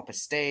up a proper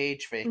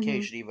stage. They Hmm.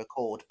 occasionally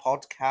record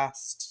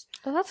podcasts.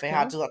 Oh, that's They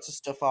had cool. lots of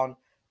stuff on.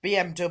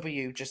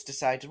 BMW just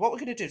decided what we're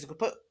going to do is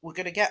we're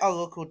going to get our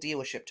local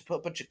dealership to put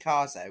a bunch of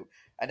cars out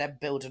and then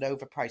build an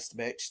overpriced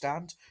merch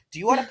stand. Do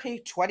you want to pay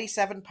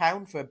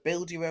 £27 for a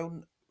build your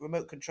own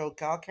remote controlled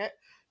car kit?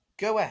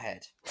 Go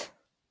ahead.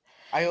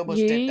 I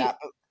almost did You that,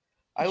 but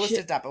I almost should.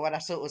 did that, but when I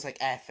saw it was like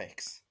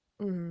Airfix,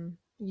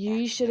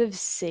 You like should no. have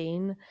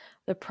seen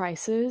the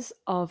prices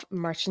of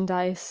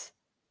merchandise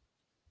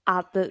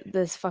at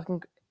this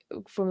fucking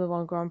Formula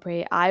One Grand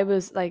Prix. I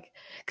was like,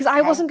 because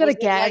I How wasn't gonna was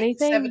it get like anything.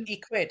 70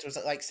 quid? Was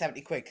it like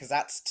 70 quid? Because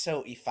that's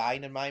totally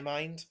fine in my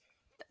mind.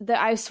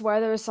 I swear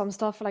there was some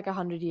stuff for like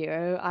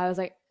 €100. I was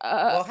like,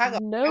 Well, hang on.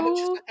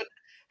 no.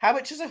 How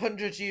much is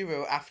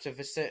 €100 after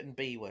the certain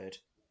B word?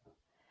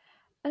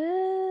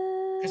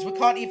 Because we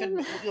can't even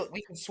Um, look.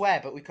 We can swear,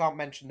 but we can't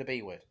mention the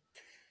B word.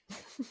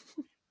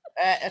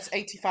 It's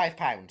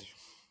 £85.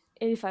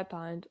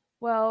 £85.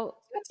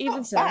 Well, That's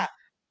even not so,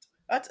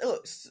 bad.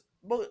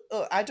 Look,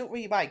 I don't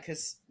really mind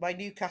because my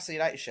Newcastle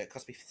United shirt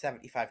cost me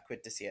 75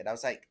 quid this year, and I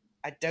was like,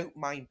 I don't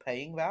mind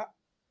paying that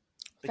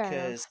fair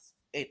because enough.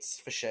 it's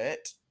for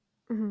shirt.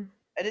 Hmm.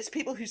 And it's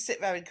people who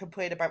sit there and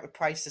complain about the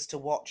prices to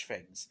watch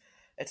things.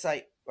 It's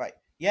like, right,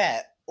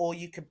 yeah, or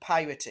you can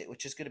pirate it,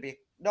 which is going to be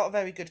not a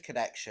very good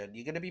connection.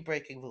 You're going to be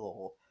breaking the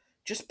law.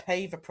 Just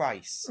pay the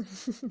price.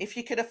 If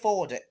you can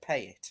afford it,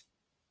 pay it.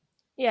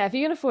 Yeah, if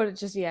you can afford it,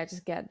 just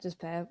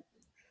pay it.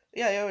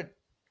 Yeah,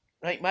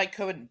 like my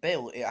current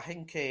bill, I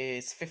think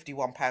is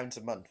 £51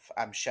 a month.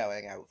 I'm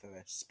shelling out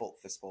for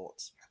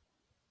sports,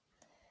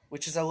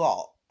 which is a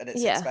lot and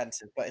it's Yeah.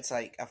 expensive. But it's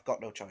like I've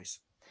got no choice.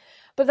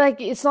 But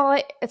like it's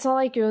not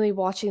like you're only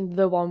watching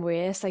the one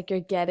race, like you're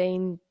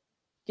getting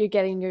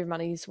your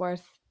money's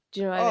worth.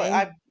 Do you know what I Oh,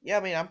 mean? I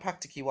mean, I'm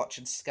practically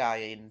watching Sky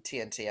and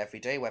TNT every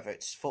day, whether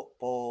it's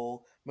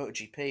football,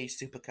 MotoGP,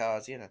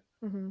 supercars.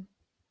 Hmm.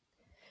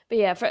 But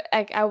yeah, for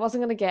like I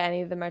wasn't gonna get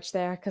any of the merch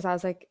there because I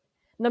was like,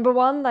 number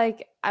one,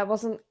 like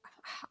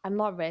I'm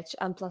not rich,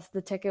 and plus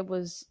the ticket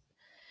was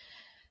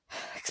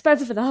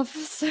expensive enough,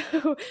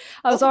 so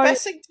I Well, was the already.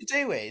 best thing to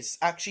do is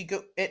actually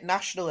go at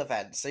national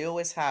events. They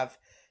always have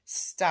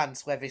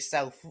stands where they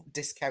sell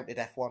discounted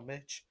F1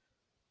 merch.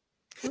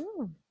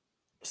 Oh,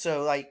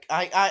 So, like,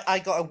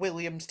 I got a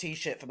Williams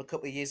T-shirt from a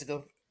couple of years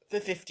ago for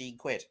 15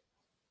 quid.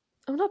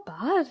 oh,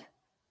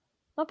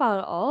 not bad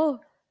at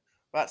all.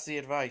 That's the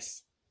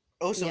advice.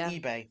 Also, Yeah,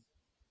 eBay.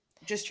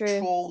 Just true.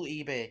 troll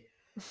eBay.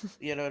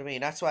 You know what I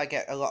mean? That's where I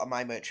get a lot of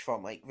my merch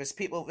from. Like,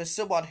 there's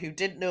someone who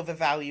didn't know the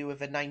value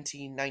of a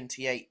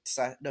 1998,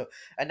 no,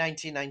 a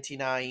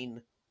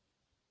 1999,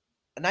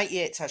 a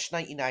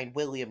 98/99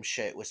 Williams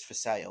shirt was for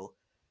sale.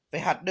 They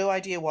had no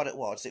idea what it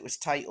was. It was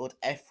titled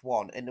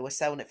F1, and they were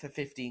selling it for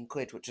 15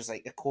 quid, which was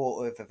like a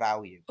quarter of the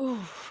value. Ooh,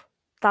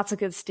 that's a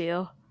good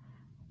steal.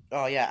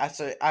 Oh yeah,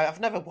 I've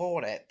never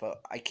worn it,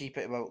 but I keep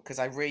it because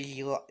I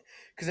really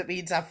because it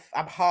means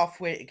I'm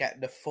halfway to getting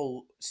the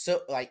full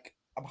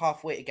I'm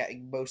halfway to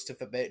getting most of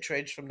the merch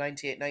range from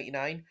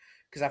 98.99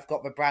 because I've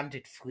got the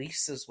branded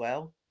fleece as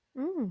well.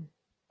 Mm,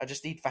 I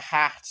just need the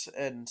hat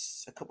and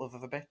a couple of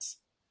other bits.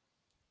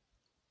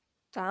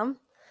 damn.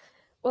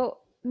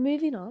 Well,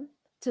 moving on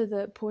to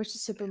the Porsche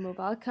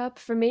Supermobile Cup.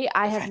 For me,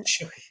 I have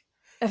Eventually,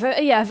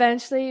 yeah,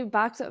 eventually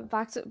back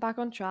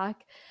on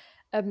track.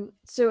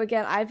 So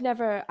again, I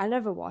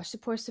never watched the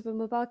Porsche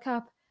Supermobile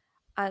Cup,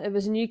 and it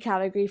was a new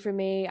category for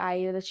me. I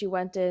literally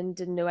went in,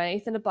 didn't know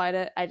anything about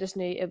it. I just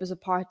knew it was a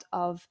part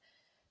of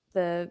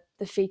the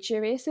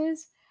feature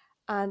races,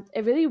 and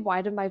it really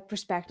widened my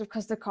perspective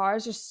because the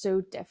cars are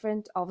so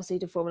different, obviously,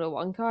 to Formula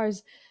One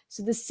cars.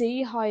 So to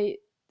see how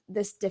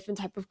this different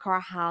type of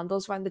car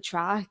handles around the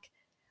track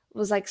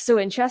was like so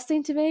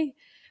interesting to me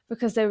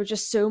because they were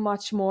just so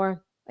much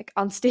more like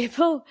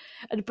unstable,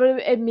 but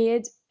it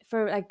made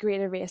for like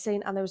greater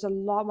racing, and there was a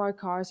lot more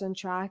cars on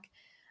track,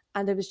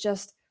 and it was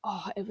just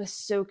it was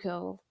so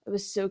cool. It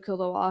was so cool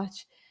to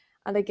watch,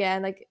 and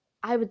again, like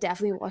I would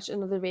definitely watch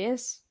another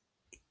race.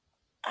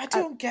 I I,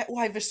 don't get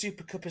why the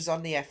Super Cup is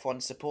on the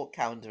F1 support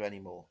calendar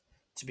anymore.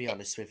 To be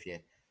honest with you,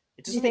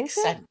 it do you doesn't make think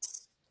so?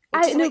 sense.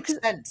 Well, it I doesn't know make because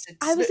sense.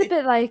 I It's was a it,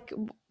 bit like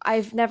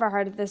I've never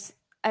heard of this.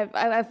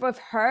 I've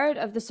heard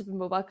of the Super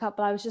Mobile Cup,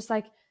 but I was just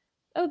like,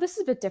 oh, this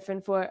is a bit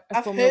different for a I've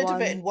Formula heard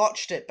of it One. and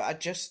watched it, but I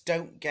just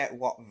don't get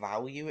what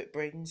value it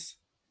brings.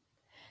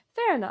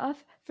 Fair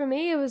enough. For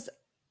me, it was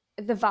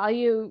the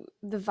value.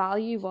 The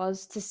value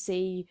was to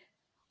see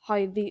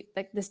how the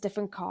like this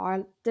different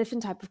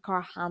type of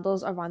car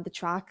handles around the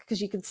track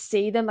because you could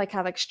see them like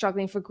kind of like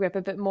struggling for grip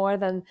a bit more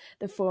than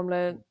the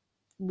Formula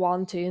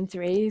One, two, and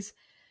threes.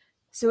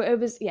 So it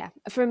was, yeah,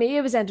 for me,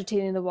 it was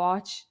entertaining to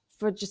watch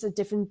for just a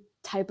different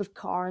type of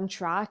car and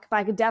track. But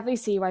I could definitely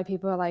see why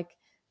people are like,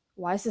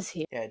 why is this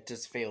here? Yeah, it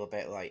does feel a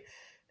bit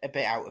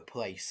out of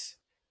place.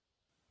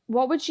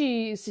 What would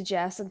you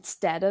suggest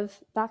instead of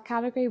that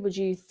category? Would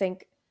you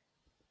think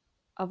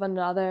of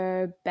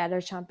another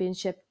better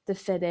championship to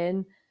fit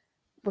in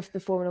with the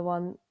Formula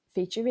One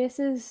feature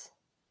races?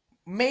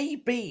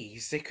 Maybe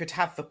they could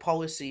have the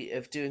policy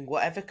of doing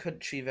whatever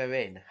country they're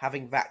in,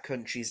 having that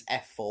country's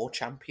F4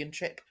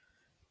 championship. Oh,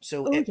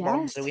 So we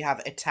yes.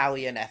 have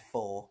Italian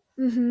F4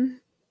 Mm-hmm.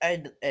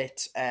 and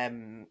at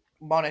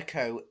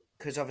Monaco,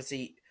 because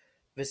obviously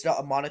there's not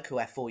a Monaco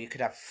F4. You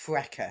could have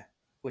FRECA,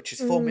 which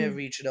is Mm. Formula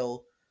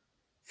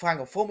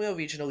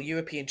Regional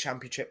European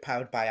Championship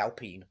powered by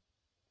Alpine.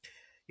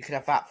 You could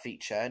have that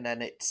feature, and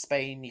then at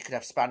Spain you could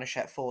have Spanish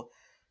F4.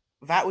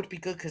 That would be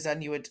good because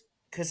then you would,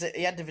 because at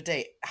the end of the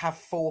day, have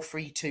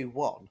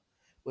 4-3-2-1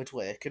 would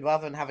work, and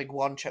rather than having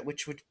one check,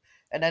 which would,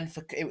 and then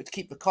it would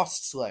keep the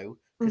costs low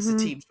because the Mm-hmm.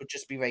 teams would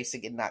just be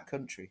racing in that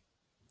country,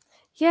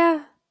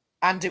 Yeah,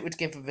 and it would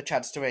give them the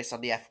chance to race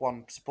on the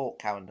F1 support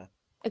calendar.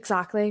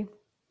 exactly.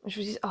 Which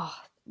was it'd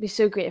be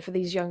so great for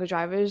these younger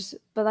drivers.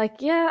 But like,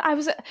 yeah, I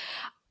was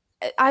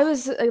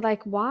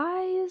like,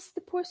 why is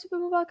the Porsche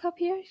Supermobile Cup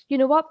here? You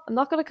know what? I'm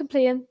not going to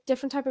complain.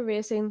 Different type of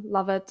racing.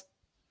 Love it.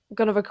 I'm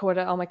going to record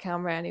it on my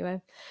camera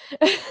anyway.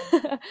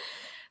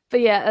 But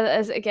yeah,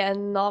 as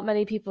again, not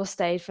many people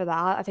stayed for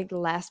that. I think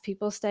less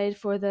people stayed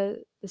for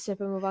the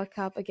Supermobile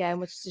Cup again,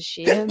 which is a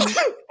shame.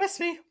 That's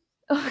me.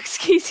 Oh,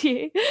 excuse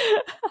you.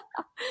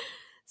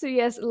 So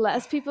yes,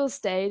 less people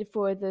stayed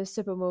for the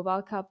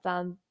Supermobile Cup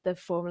than the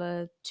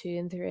Formula 2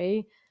 and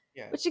 3,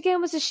 Yeah, which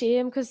again was a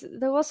shame because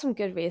there was some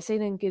good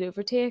racing and good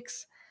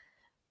overtakes.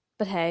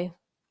 But hey,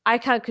 I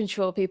can't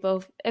control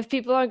people. If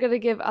people aren't going to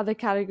give other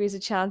categories a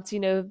chance,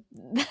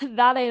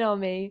 that ain't on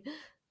me.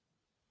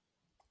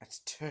 that's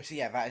totally,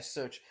 yeah, that is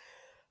such.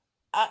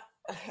 I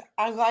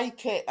I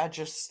like it. I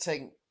just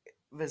think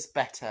there's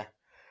better.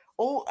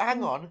 Oh,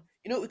 hang Mm. on.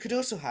 You know what we could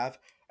also have?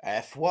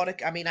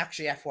 F1. I mean,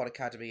 actually, F1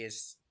 Academy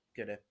is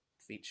gonna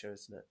feature,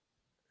 isn't it?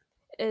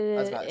 I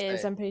was It about to is,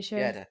 say, I'm pretty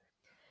yeah, sure,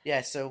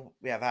 yeah. So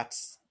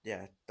that's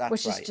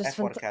which is right. just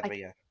F1 Academy,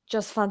 yeah,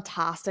 just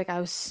fantastic. I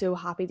was so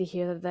happy to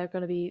hear that they're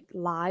going to be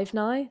live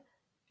now,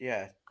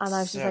 yeah. and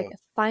I was just like, So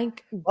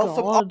thank well,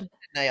 from Austin God.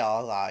 they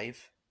are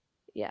live.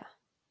 Yeah.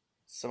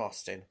 Some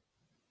Austin.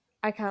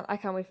 I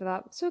can't wait for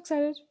that. So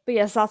excited. But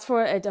yes, that's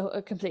for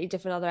a completely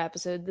different other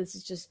episode. This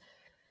is just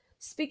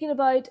speaking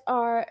about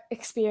our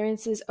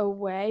experiences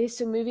away.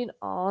 So moving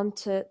on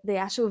to the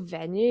actual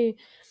venue,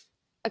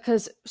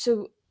 because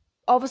so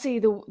obviously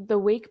the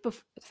week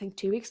before, I think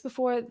 2 weeks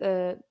before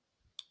the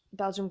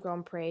Belgium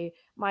Grand Prix,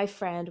 my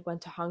friend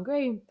went to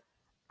Hungary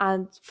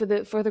and for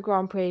the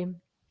Grand Prix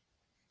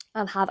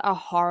and had a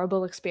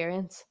horrible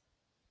experience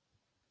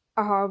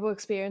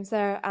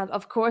there, and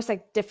of course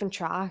like different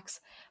tracks,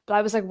 but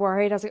I was like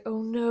worried. I was like,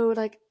 oh no,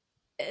 like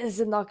is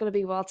it not going to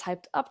be well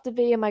typed up to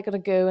be? Am I going to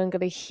go and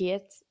going to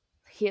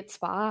hate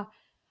Spa?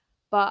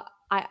 But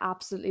I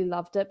absolutely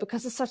loved it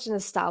because it's such an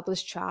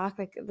established track.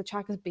 Like the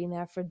track has been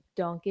there for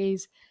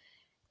donkeys.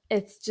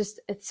 It's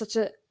such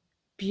a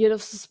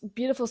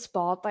beautiful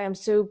spot. I am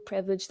so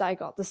privileged that I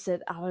got to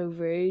sit at Eau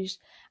Rouge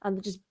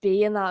and just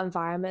be in that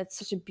environment. It's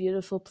such a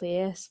beautiful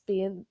place.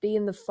 Be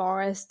in the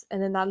forest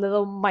and in that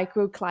little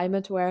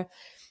microclimate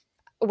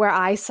where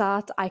I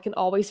sat, I can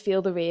always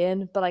feel the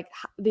rain, but like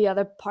the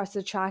other parts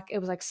of the track, it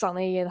was like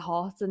sunny and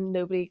hot, and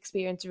nobody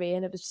experienced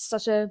rain. It was just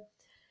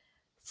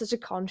such a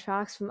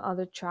contrast from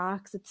other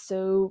tracks. It's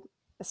so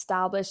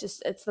established.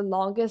 It's the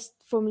longest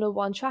Formula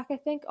One track, I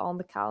think, on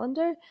the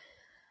calendar,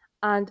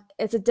 and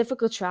it's a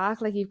difficult track.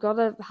 Like you've got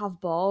to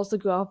have balls to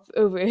go up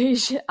Eau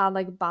Rouge and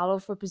like battle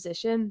for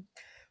position.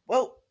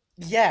 Well,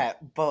 yeah,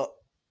 but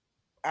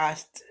I,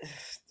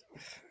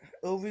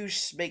 Eau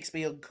Rouge makes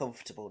me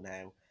uncomfortable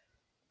now.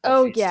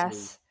 Oh Obviously,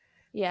 yes,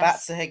 yes.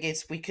 that's the thing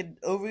is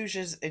Eau Rouge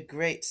is a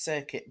great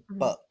circuit, Mm-hmm.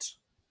 but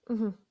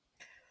Mm-hmm.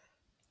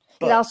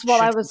 but That's what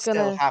I should we was still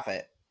gonna. have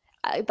it?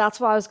 That's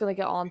what I was gonna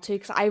get on to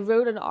because I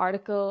wrote an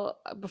article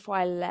before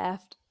I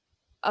left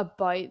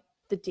about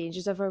the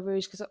dangers of Eau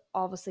Rouge because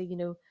obviously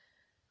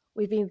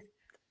we've been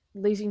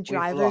losing We've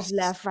drivers lost.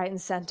 left, right, and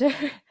center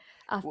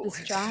at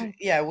this track.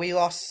 Yeah, we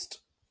lost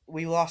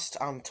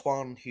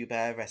Antoine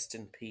Hubert, rest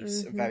in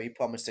peace, a Mm-hmm. very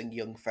promising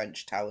young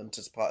French talent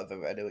as part of the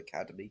Renault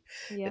Academy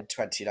in Yep.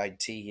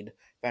 2019.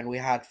 Then we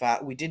had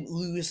that. We didn't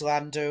lose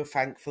Lando,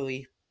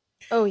 thankfully.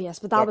 Oh yes,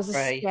 but that God was a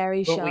pray.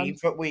 scary shunt.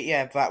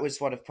 Yeah, that was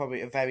one of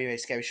probably a very, very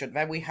scary shot.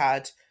 Then we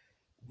had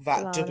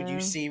that W Delano.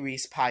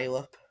 Series pile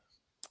up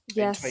in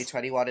Yes.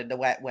 2021 in the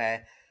wet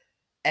where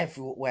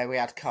we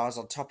had cars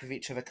on top of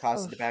each other,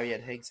 cars Oh. in the barrier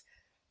and things.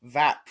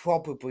 That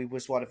probably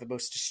was one of the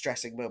most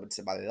distressing moments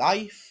in my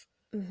life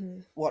Mm-hmm.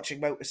 watching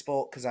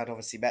motorsport because I'd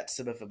obviously met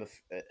some of them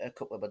a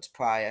couple of months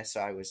prior, so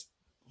I was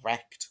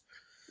wrecked.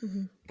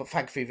 Mm-hmm. But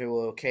thankfully they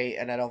were okay.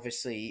 And then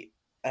obviously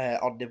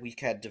on the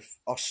weekend of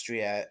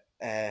Austria,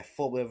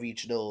 Formula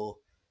Regional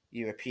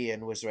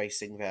European was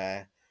racing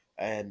there,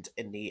 and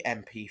in the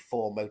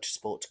MP4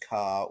 Motorsport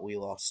car, we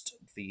lost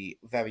the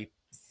very,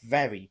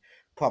 very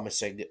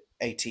promising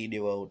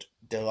 18-year-old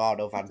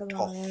Delano Van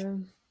Toff.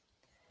 Delano.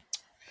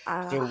 So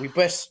Ah.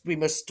 we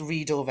must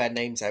read all their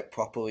names out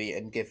properly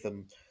and give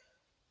them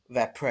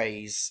their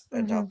praise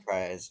and our Mm-hmm.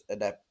 prayers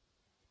and their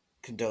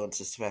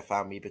condolences to their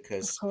family Of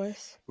because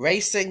course.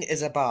 racing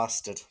is a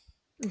bastard.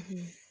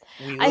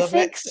 Mm-hmm. We I love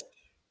it. think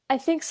I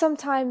think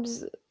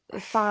sometimes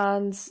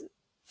fans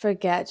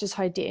forget just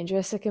how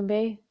dangerous it can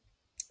be.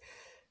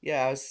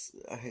 Yeah,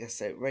 I think I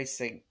said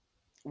racing.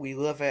 We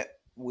love it.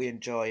 We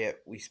enjoy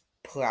it. We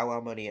plow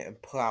our money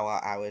and plow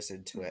our hours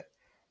into it.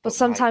 But But my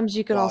sometimes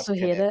you can God, also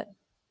hate it.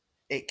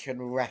 it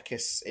can wreck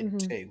us in Mm-hmm.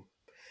 two,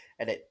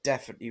 and it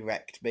definitely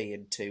wrecked me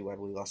in two when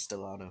we lost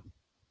Delano.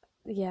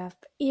 Yeah,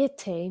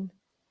 18.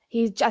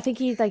 I think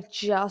he like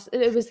just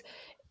it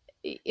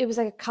was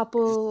like a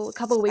couple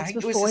of I weeks think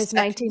it was before his his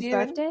second 19th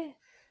year in. birthday.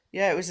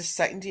 Yeah, it was his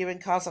second year in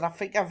cars, and I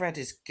think I've read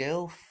his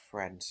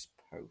girlfriend's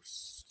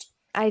post.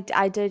 I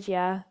did,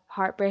 yeah. I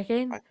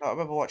Heartbreaking. can't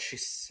remember what she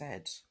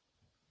said.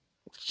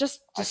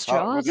 Just I can't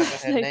distraught. remember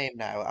her Like name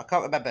now. I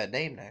can't remember her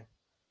name now.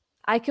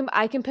 I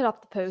can put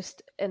up the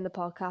post in the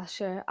podcast,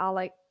 sure. I'll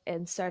like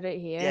insert it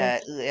here. Yeah,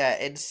 yeah,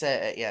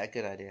 insert it. Yeah,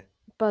 good idea.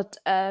 But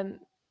like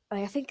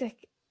I think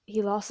like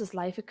he lost his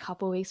life a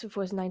couple of weeks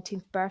before his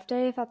 19th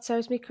birthday, if that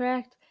serves me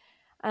correct.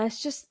 And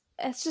it's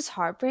just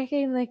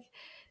heartbreaking. Like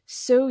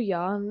so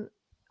young,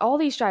 all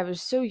these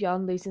drivers so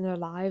young losing their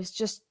lives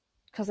just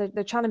because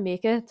they're trying to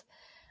make it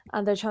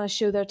and they're trying to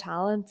show their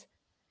talent,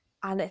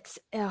 and it's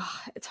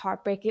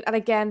heartbreaking. And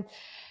again,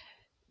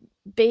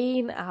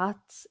 being at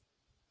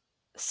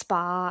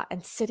Spa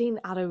and sitting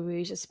at Eau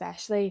Rouge,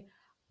 especially,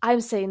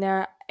 I'm sitting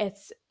there.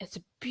 It's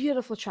a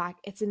beautiful track.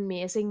 It's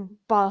amazing,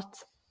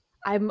 but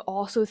I'm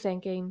also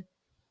thinking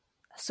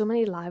so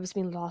many lives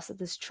being lost at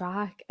this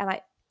track, and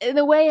in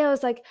a way, I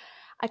was like,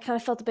 I kind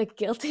of felt a bit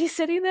guilty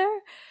sitting there,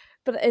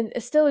 but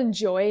still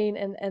enjoying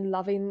and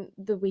loving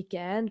the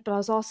weekend. But I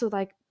was also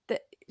like,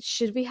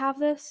 should we have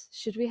this?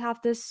 Should we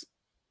have this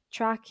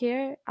track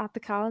here at the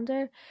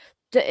calendar?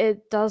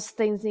 Does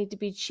things need to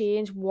be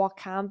changed? What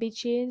can be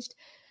changed?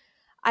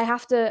 I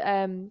have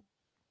to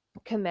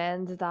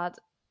commend that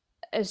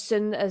as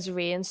soon as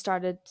rain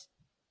started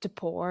to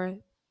pour,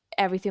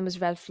 everything was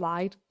red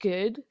flagged.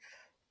 Good,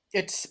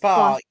 At but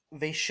Spa,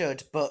 they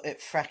should, but at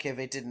Frecker,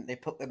 they didn't. They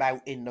put them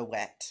out in the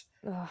wet,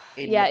 in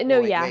the yeah, no,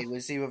 pouring yeah. rain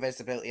with zero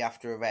visibility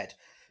after a red.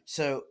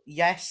 So,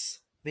 yes,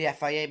 the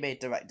FIA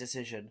made the right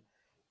decision,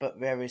 but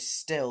there is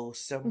still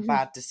some Mhm.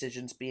 bad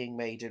decisions being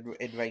made in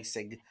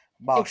racing,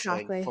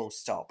 marshalling, Exactly. full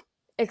stop.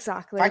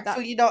 Exactly. That.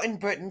 Thankfully, not in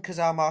Britain because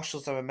our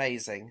marshals are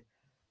amazing,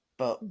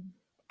 but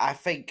I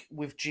think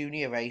with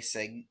junior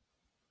racing,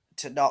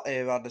 to not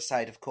err on the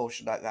side of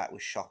caution like that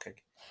was shocking.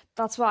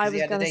 That's what I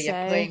Because at the was end of the gonna day,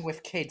 you're say. playing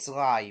with kids'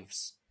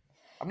 lives.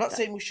 I'm not That,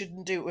 saying we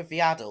shouldn't do it with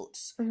the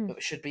adults, mhm. but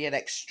there should be an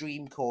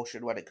extreme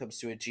caution when it comes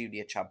to a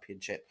junior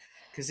championship.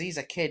 Because these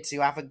are kids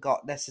who haven't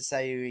got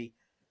necessarily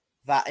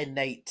that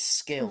innate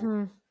skill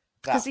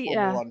Because that Formula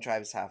yeah, One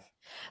drivers have.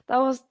 that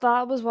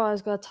was what I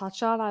was going to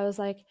touch on. I was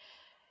like,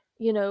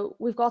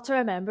 we've got to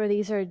remember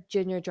these are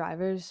junior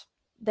drivers.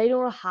 They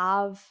don't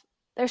have.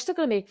 They're still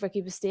going to make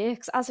rookie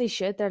mistakes, as they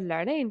should. They're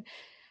learning,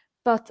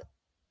 but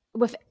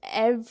with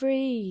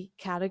every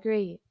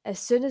category, as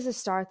soon as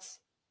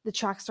the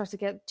track starts to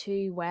get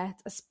too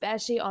wet,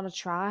 especially on a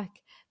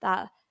track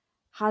that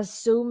has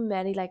so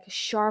many like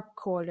sharp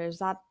corners,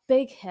 that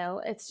big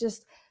hill, it's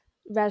just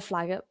red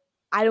flag it.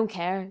 I don't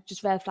care,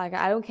 just red flag it.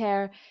 I don't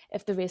care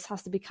if the race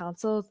has to be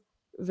cancelled.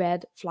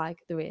 Red flag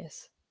the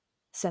race.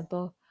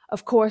 Simple.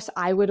 Of course,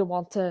 I wouldn't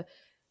want to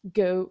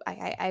go.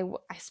 I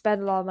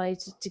spend a lot of money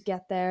to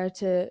get there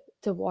to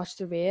watch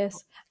the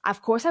race.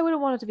 Of course, I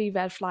wouldn't want it to be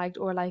red flagged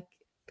or like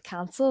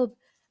cancelled,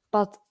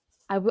 but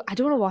I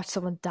don't want to watch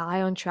someone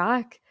die on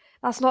track.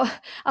 That's not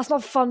that's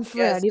not fun for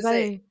Yes, to say,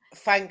 anybody.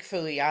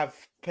 thankfully,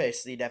 I've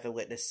personally never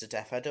witnessed a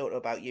death. I don't know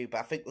about you, but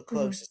I think the Hmm.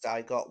 closest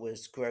I got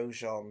was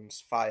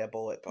Grosjean's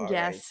Fireball at Bahrain,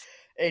 Yes.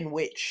 in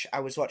which I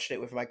was watching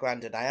it with my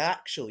granddad. I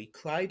actually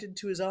cried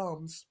into his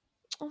arms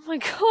Oh my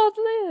God,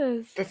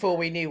 Liz. before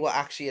we knew what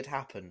actually had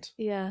happened.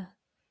 Yeah,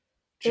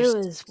 it was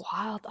Just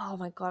wild. Oh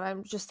my God,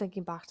 I'm just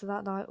thinking back to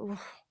that now.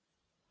 Oof.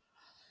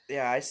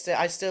 yeah, I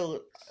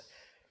still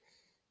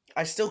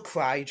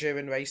cry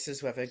during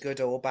races, whether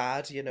good or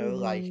bad.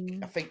 Like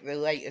I Hmm. think the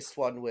latest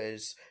one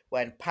was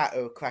when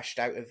Pato crashed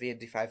out of the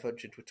Indy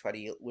 500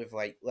 with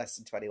like less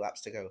than 20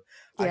 laps to go.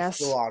 I full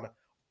Yes. on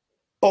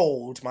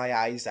bawled my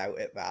eyes out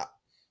at that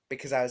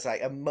because I was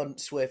like a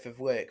month's worth of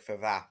work for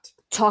that.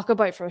 Talk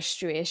about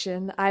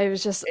frustration. I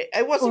was just,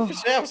 It wasn't for oh,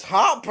 sure. I was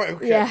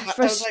heartbroken. yeah,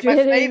 That was like my frustrating.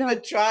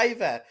 favorite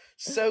driver.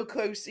 So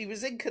close. He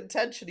was in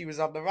contention. He was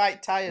on the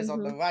right tires, on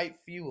Hmm. the right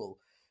fuel.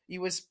 He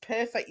was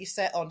perfectly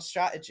set on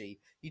strategy.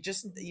 He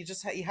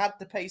had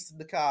the pace in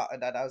the car,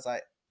 and then I was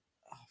like,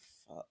 oh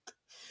fuck.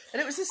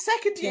 And it was the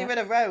second Yeah. year in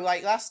a row.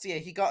 Like last year,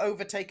 he got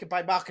overtaken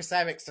by Marcus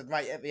Ericsson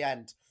right at the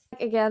end.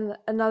 Again,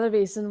 another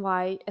reason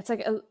why it's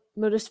like a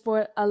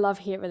motorsport, a love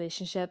hate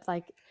relationship.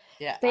 Like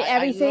Yeah, they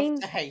I love everything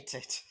to hate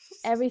it.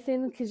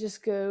 everything could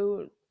just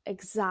go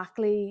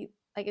exactly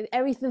like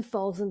everything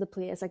falls into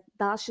place. Like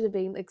that should have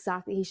been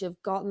exactly he should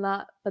have gotten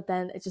that, but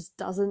then it just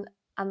doesn't,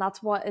 and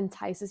that's what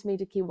entices me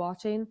to keep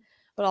watching.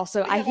 But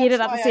also, But I yeah, hate that's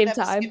it at the why I same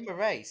never skip time. a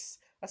race.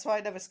 That's why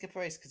I never skip a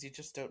race because you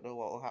just don't know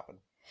what will happen.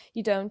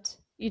 You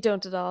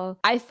don't at all.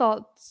 I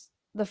thought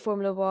the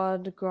Formula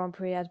One Grand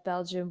Prix at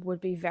Belgium would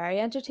be very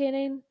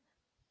entertaining.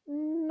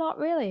 Not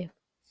really.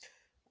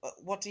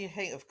 What do you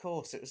think? Of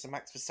course, it was the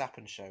Max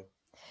Verstappen show.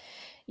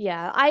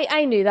 Yeah,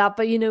 I knew that,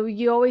 but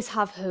you always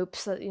have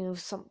hopes that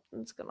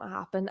something's gonna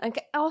happen. And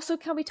also,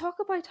 can we talk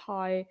about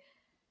how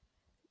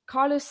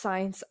Carlos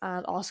Sainz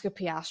and Oscar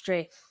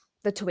Piastri,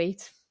 the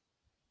tweet?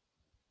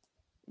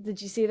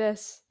 Did you see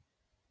this?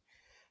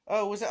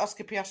 Oh, was it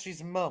Oscar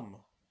Piastri's mum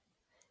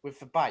with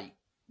the bite?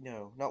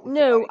 No, not with the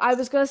No, I bite.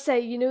 was gonna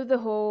say, the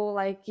whole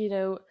like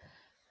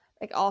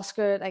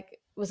Oscar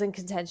was in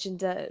contention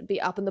to be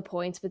up in the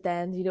points, but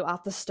then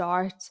at the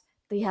start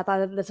they had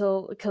that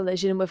little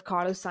collision with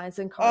Carlos Sainz,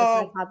 and Carlos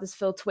Sainz Oh, had this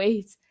full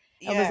tweet.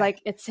 It was yeah. like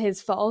it's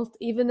his fault,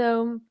 even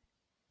though,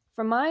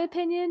 from my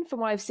opinion,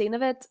 from what I've seen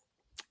of it,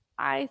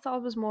 I thought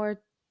it was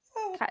more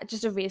Oh,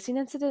 just a racing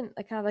incident.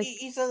 Like kind of like,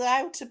 he's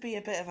allowed to be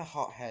a bit of a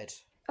hothead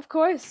of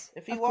course,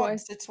 if he of course.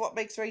 wants. It's what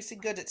makes racing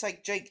good. It's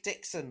like Jake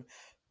Dixon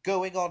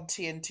going on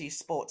TNT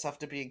Sports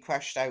after being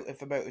crashed out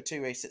of a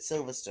Moto2 race at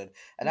Silverstone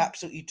and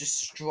absolutely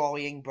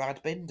destroying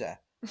Brad Binder.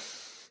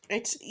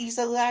 He's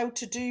allowed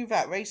to do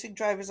that. Racing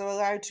drivers are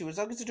allowed to, as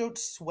long as they don't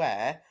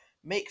swear,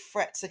 make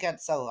threats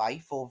against their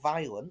life or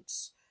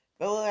violence.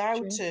 They're allowed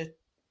True. to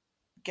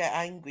get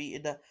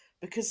angry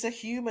because they're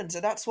humans,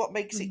 and that's what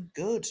makes Mm-hmm. it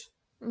good.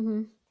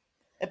 Mm-hmm.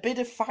 A bit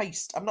of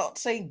feist. I'm not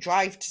saying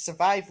drive to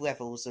survive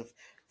levels of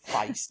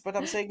feist, but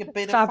I'm saying a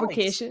bit of feist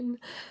Fabrication.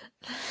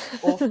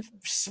 or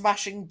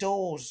smashing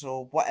doors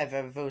or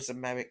whatever those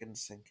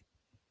Americans think.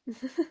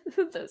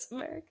 Those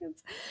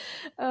Americans.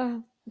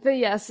 But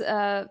yes,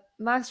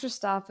 Max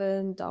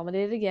Verstappen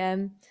dominated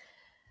again,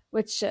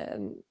 which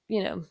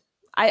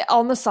I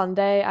on the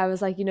Sunday I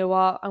was like, you know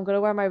what, I'm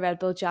gonna wear my Red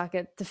Bull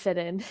jacket to fit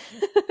in.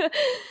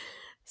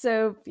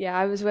 So yeah,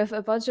 I was with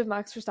a bunch of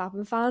Max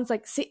Verstappen fans.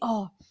 Like, see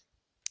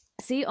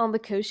on the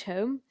coach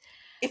home.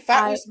 If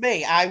that I was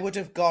me, I would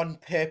have gone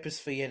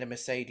purposefully in a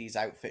Mercedes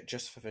outfit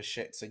just for the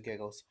shits and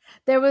giggles.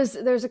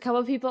 There's a couple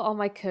of people on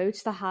my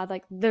coach that had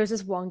like there's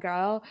this one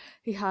girl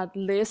who had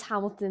Lewis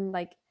Hamilton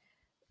like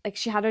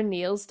she had her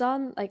nails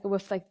done like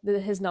with like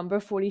his number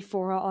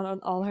 44 on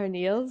all her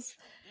nails.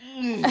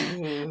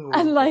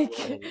 And like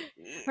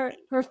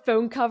her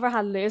phone cover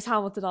had Lewis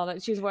Hamilton on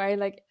it. She was wearing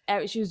like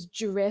she was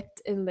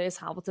dripped in Lewis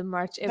Hamilton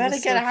merch. It Then was again,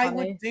 so I would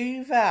funny.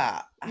 do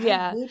that. I Yeah,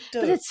 would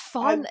but do. it's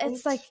I fun. would.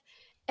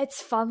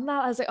 It's fun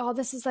that I was like, oh,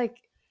 this is like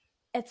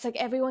it's like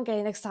everyone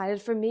getting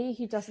excited. For me,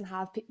 who doesn't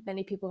have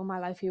many people in my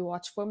life who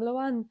watch Formula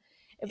One,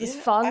 it was Yeah,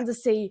 fun to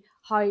see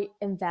how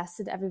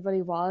invested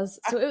everybody was.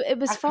 I, So it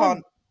was I fun.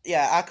 can't.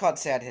 Yeah, I can't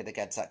say I'd hit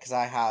against that because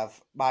I have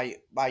my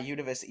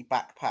university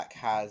backpack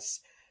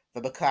has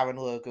the McLaren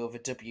logo, the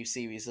W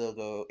Series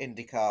logo,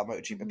 IndyCar,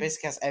 MotoGP. It Mhm.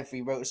 basically has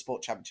every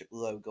motorsport championship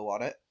logo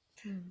on it.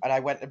 Mm. And I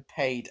went and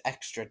paid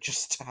extra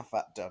just to have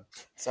that done.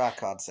 So I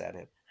can't say I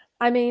did.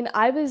 I mean,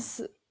 I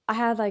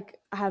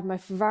had my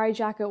Ferrari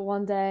jacket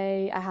one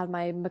day, I had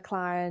my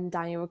McLaren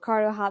Daniel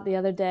Ricciardo hat the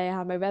other day, I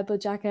had my Red Bull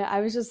jacket. I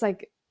was just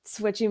like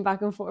switching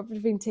back and forth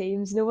between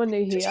teams. No one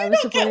knew who Did I you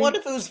was not get one supporting.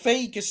 of those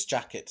Vegas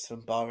jackets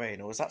from Bahrain,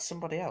 or was that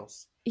somebody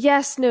else?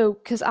 Yes, no,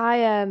 because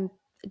I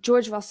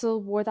George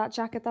Russell wore that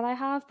jacket that I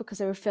have because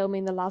they were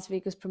filming the Las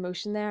Vegas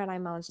promotion there, and I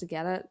managed to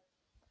get it.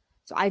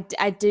 So I do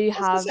I was gonna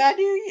have, say,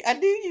 I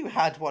knew you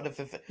had one of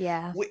the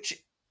yeah.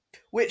 which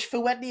for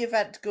when the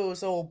event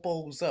goes all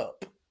balls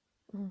up,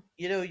 Mm.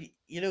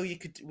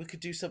 we could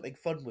do something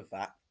fun with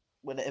that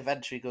when it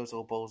eventually goes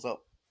all balls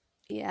up.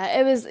 Yeah,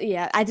 it was.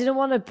 Yeah, I didn't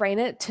want to bring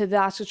it to the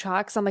actual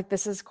track because I'm like,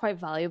 this is quite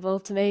valuable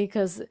to me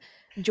because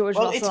George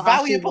Well, it's Russell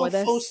actually wore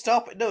valuable full this.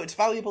 stop. No, it's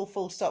valuable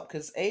full stop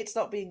because it's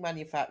not being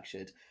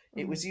manufactured.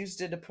 It Mm. was used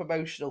in a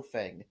promotional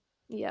thing.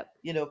 Yep.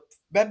 You know,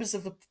 members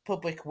of the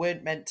public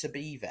weren't meant to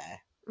be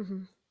there.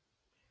 Hmm.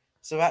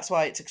 So that's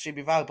why it's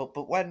extremely valuable.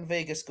 But when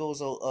Vegas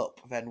goes all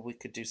up, then we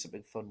could do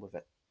something fun with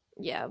it.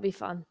 Yeah, it'll be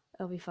fun.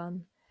 It'll be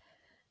fun.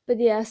 But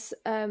yes,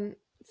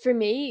 for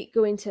me,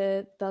 going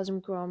to Belgium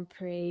Grand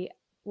Prix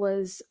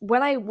was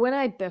when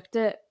I booked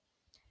it.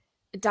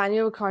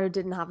 Daniel Ricciardo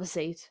didn't have a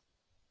seat,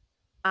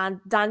 and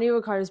Daniel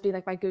Ricciardo's been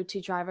like my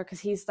go-to driver because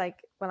he's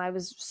like when I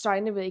was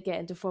starting to really get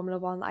into Formula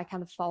One, I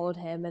kind of followed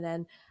him, and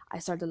then I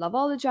started to love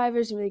all the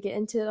drivers and really get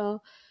into it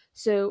all.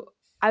 So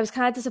I was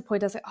kind of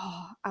disappointed. I was like,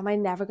 oh, am I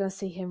never going to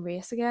see him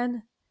race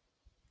again?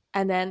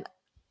 And then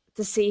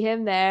to see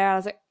him there, I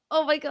was like,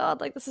 oh my god,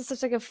 like this is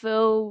such like a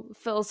full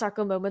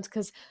circle moment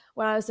because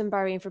when I was in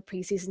Bahrain for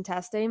preseason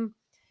testing,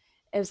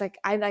 it was like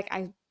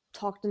I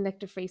talked to Nick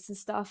DeFries and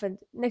stuff, and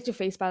Nick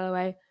DeFries, by the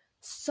way,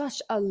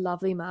 such a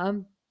lovely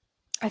man.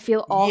 I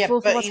feel Yeah,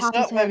 awful for but what's he's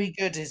happened not to very him.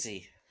 good, is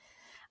he?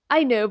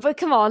 I know, but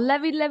come on,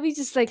 let me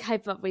just like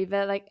hype him up a wee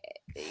bit. Like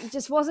he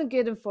just wasn't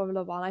good in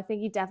Formula One. I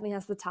think he definitely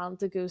has the talent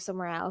to go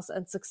somewhere else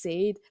and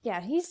succeed. Yeah,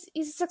 he's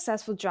a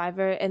successful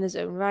driver in his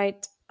own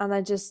right, and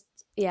I just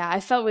yeah, I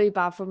felt really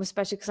bad for him,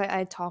 especially because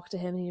I talked to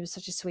him and he was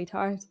such a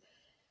sweetheart.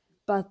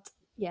 But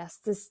yes,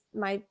 this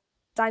my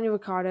Daniel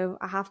Ricciardo.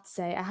 I have to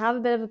say, I have a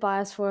bit of a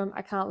bias for him.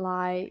 I can't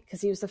lie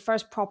because he was the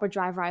first proper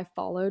driver I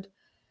followed.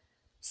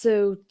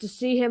 So to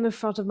see him in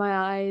front of my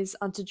eyes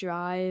and to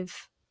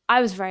drive,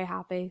 I was very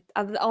happy.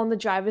 And on the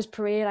drivers'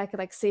 parade, I could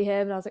like see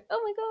him, and I was like,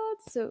 "Oh my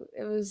god!" So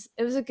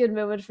it was a good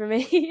moment for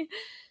me.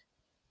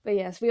 But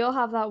yes, we all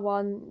have that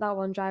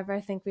one driver.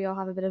 I think we all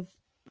have a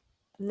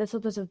little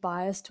bit of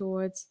bias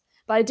towards.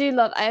 But I do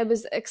love. I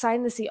was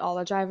excited to see all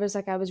the drivers.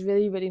 Like I was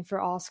really rooting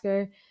for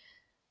Oscar,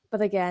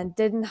 but again,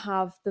 didn't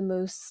have the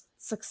most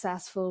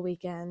successful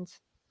weekend.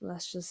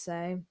 Let's just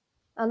say.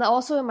 And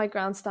also in my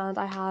grandstand,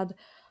 I had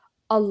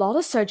a lot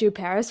of Sergio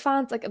Perez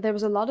fans. Like there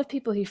was a lot of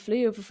people who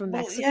flew over from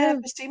Well, yeah,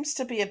 Mexico. there seems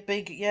to be a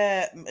big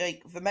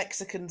like the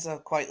Mexicans are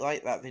quite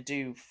like that. They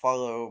do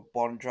follow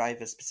one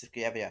driver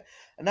specifically every year,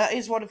 and that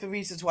is one of the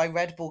reasons why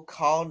Red Bull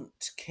can't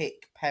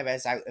kick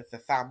Perez out of the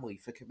family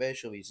for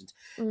commercial reasons.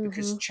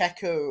 Because Hmm.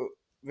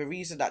 the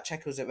reason that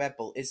Checo's at Red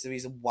Bull is the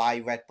reason why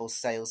Red Bull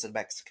sales in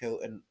Mexico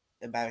and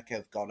America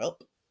have gone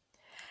up.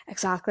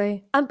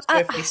 Exactly. So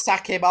if they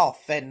sack him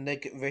off, then they're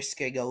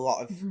risking a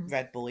lot of Mhm.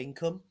 Red Bull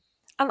income.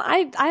 And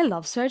I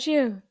love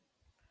Sergio, Who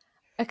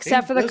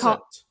except for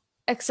doesn't?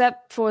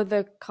 except for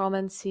the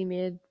comments he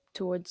made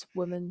towards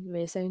women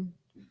racing.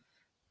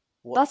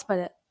 What? That's about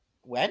it.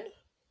 When?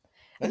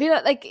 I feel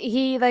like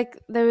he like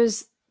there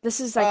was. This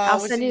is like I'll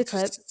Was send you he a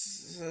clip.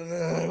 just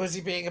was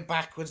he being a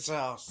backwards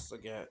ass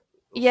again? Or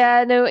something?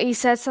 Yeah, no, he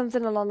said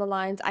something along the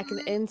lines. I can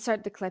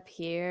insert the clip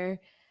here.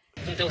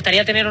 ¿Te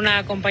gustaría tener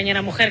una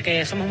compañera mujer?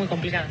 Que somos muy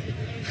complicadas.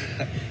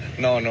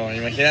 No, no,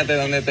 imagínate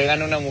donde te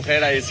gana una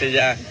mujer, ahí sí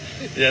ya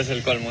es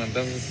el colmo.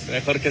 Entonces,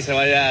 mejor que se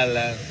vaya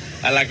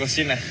a la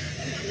cocina.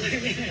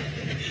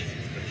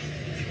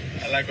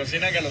 A la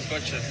cocina que a los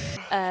coches.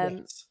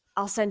 What?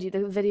 I'll send you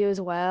the video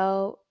as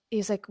well.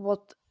 He's like,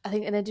 "What?" I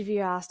think an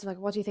interviewer asked him like,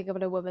 "What do you think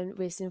about a woman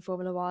racing in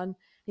Formula One?" And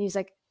he's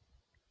like,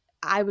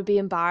 "I would be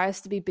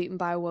embarrassed to be beaten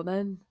by a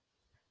woman."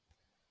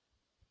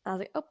 And I was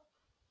like, "Oh,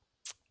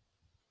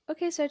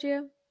 okay,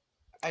 Sergio."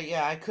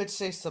 Yeah, I could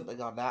say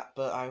something on that,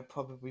 but I would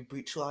probably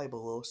breach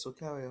libel law, so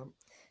carry on.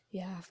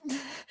 Yeah,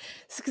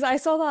 because I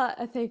saw that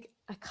I think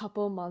a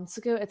couple months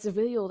ago. It's a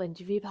really old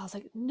interview, but I was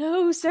like,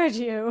 "No,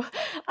 Sergio,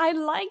 I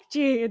liked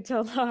you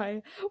until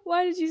now.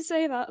 Why did you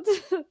say that?"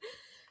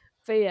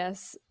 But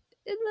yes,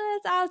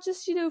 I'll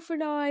just for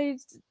now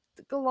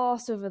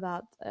gloss over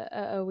that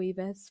a wee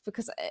bit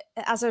because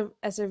as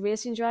a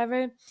racing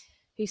driver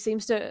who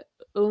seems to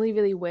only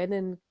really win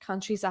in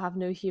countries that have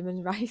no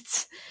human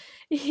rights,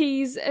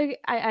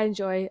 I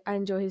enjoy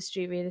his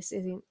street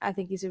racing. I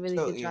think he's a really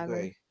good Totally driver.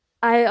 agree.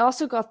 I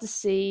also got to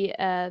see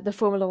the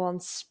Formula One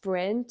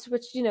sprint,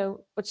 which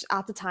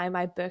at the time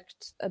I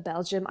booked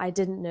Belgium, I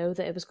didn't know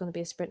that it was going to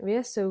be a sprint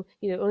race. So,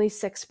 only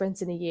 6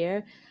 sprints in a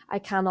year. I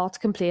cannot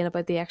complain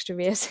about the extra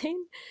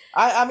racing.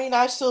 I mean,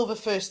 I saw the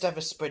first ever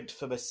sprint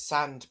from a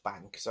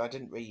sandbank, so I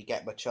didn't really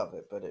get much of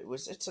it, but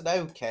it's an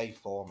okay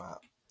format.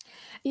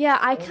 Yeah,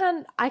 I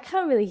can't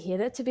really hate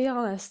it, to be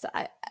honest.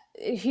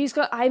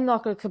 I'm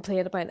not going to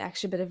complain about an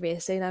extra bit of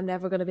racing. I'm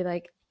never going to be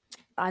like,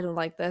 I don't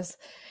like this.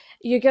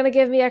 You're going to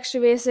give me extra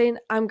racing,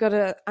 I'm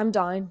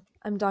down.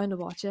 I'm down to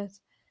watch it.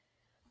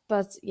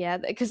 But yeah,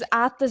 because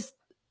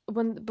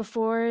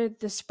before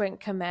the sprint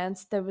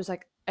commenced, there was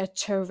like a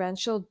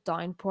torrential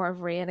downpour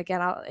of rain.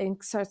 Again, I'll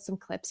insert some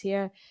clips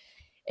here.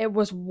 It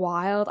was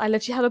wild. I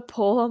literally had a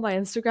poll on my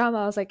Instagram.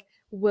 I was like,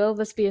 will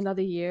this be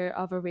another year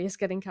of a race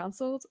getting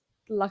cancelled?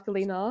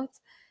 Luckily not,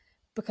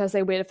 because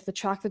they waited for the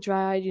track to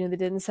dry out. They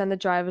didn't send the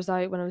drivers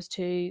out when it was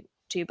too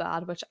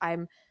bad, which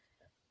I'm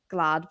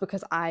glad,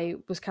 because I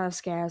was kind of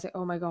scared. I was like,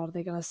 oh my god, are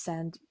they going to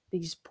send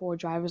these poor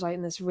drivers out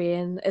in this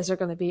rain? Is there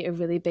going to be a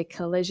really big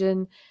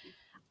collision?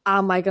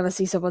 Am I going to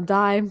see someone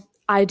die?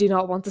 I do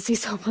not want to see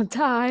someone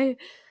die.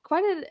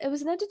 It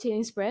was an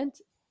entertaining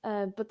sprint,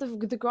 but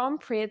the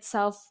Grand Prix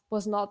itself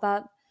was not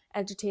that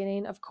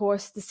entertaining. Of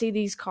course, to see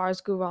these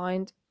cars go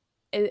round,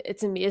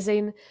 it's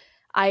amazing.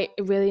 I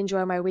really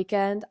enjoy my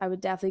weekend. I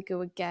would definitely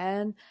go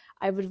again.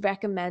 I would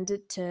recommend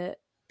it to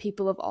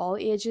people of all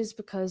ages,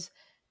 because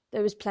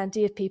there was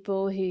plenty of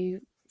people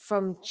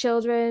from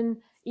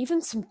children,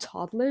 even some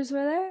toddlers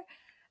were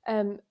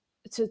there,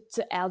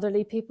 to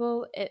elderly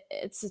people.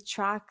 It's a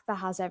track that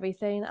has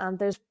everything, and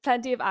there's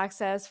plenty of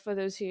access for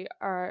those who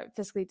are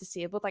physically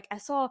disabled. Like, I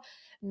saw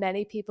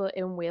many people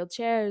in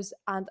wheelchairs,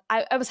 and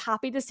I was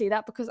happy to see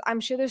that, because I'm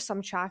sure there's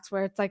some tracks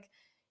where it's like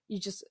you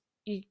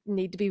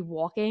need to be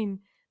walking,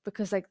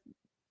 because like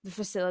the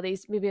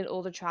facilities, maybe in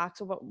older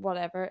tracks or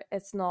whatever,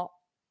 it's not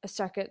a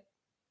circuit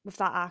with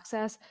that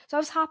access. So I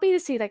was happy to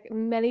see like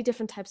many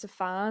different types of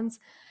fans,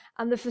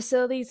 and the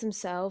facilities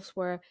themselves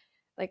were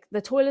like,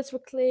 the toilets were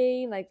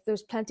clean, like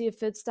there's plenty of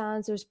food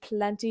stands, there's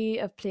plenty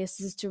of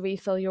places to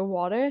refill your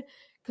water.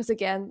 Because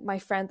again, my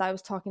friend that I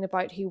was talking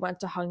about who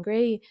went to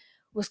Hungary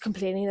was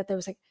complaining that there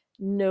was like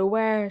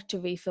nowhere to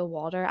refill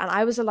water, and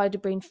I was allowed to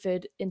bring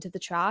food into the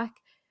track.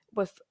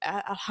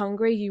 At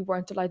Hungary, you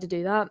weren't allowed to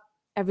do that.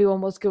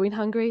 Everyone was going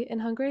hungry in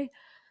Hungary.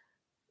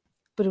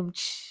 But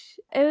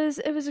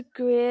it was a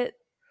great.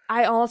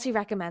 I honestly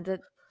recommend it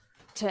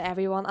to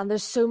everyone, and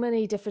there's so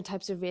many different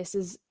types of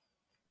races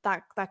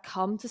that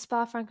come to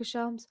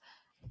Spa-Francorchamps.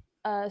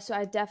 So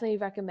I definitely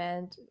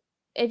recommend,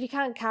 if you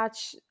can't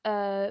catch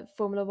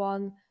Formula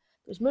One,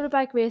 there's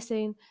motorbike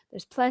racing.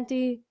 There's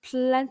plenty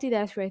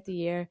there throughout the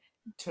year.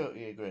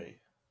 Totally agree.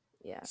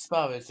 Yeah,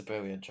 Spa is a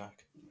brilliant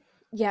track.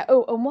 Yeah.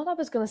 Oh, and what I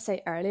was going to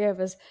say earlier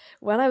was,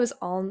 when I was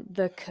on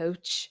the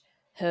coach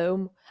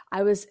home,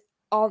 I was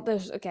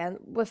there's again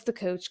with the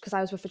coach, because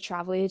I was with a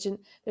travel agent.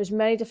 There's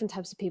many different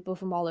types of people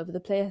from all over the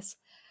place,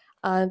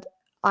 and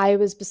I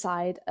was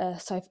beside a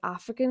South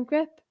African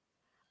group,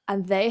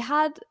 and they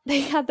had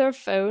their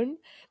phone.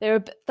 They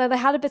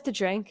had a bit to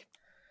drink,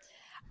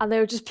 and they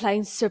were just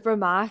playing Super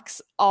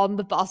Max on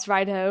the bus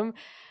ride home,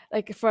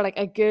 like for like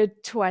a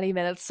good 20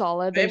 minutes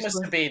solid. It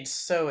must have been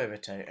so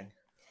irritating.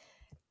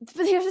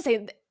 But here's the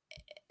thing,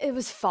 it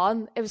was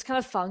fun. It was kind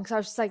of fun, because I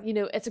was just like,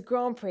 it's a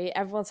Grand Prix.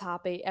 Everyone's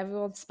happy.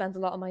 Everyone spent a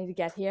lot of money to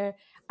get here.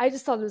 I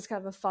just thought it was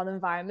kind of a fun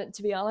environment,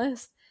 to be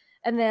honest.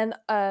 And then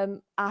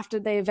after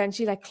they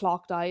eventually like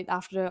clocked out,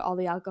 after all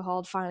the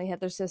alcohol had finally hit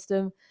their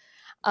system,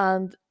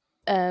 and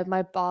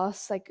my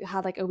boss like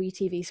had like a wee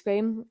TV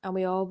screen, and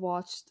we all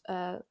watched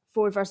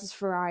Ford versus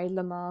Ferrari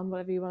Le Mans,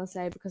 whatever you want to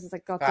say, because it's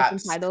like got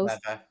different titles.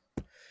 Clever.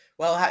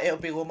 Well, it'll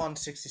be Le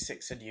Mans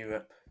 66 in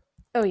Europe.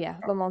 Oh yeah,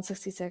 Le Mans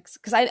 66.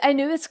 Because I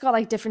knew it's got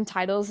like different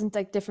titles and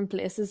like different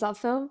places, that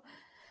film.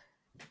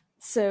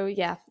 So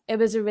yeah, it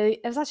was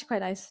actually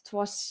quite nice to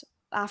watch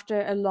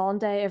after a long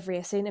day of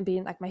racing, and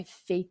being like, my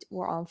feet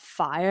were on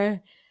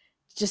fire.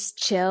 Just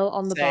chill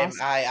on the bus.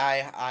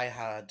 I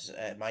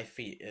had my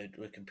feet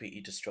were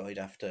completely destroyed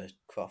after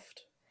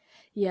Croft.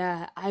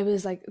 Yeah, I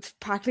was like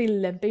practically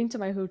limping to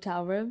my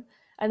hotel room,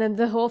 and then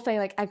the whole thing,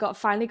 like I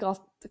finally got,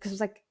 because it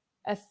was like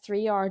a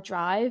 3-hour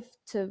drive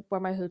to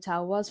where my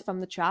hotel was from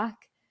the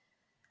track.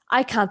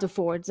 I can't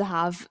afford to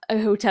have a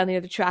hotel near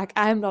the track.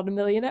 I am not a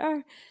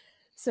millionaire.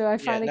 So I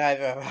finally...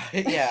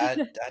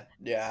 Yeah,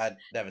 I'd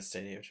never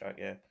stay near a track,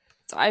 yeah.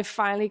 So I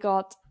finally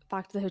got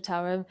back to the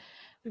hotel room.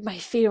 My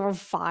feet are on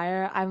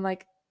fire. I'm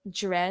like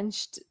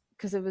drenched,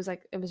 because it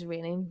was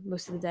raining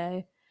most of the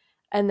day.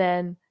 And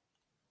then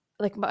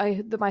like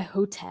my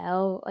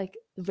hotel, like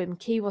the room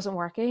key wasn't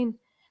working.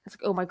 It's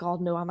like, oh my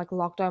god, no, I'm like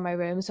locked down my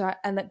room.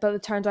 But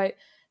it turned out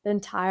the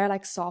entire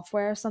like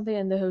software or something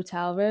in the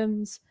hotel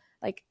rooms,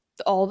 like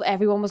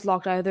everyone was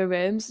locked out of their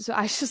rooms. So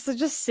I was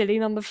just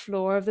sitting on the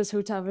floor of this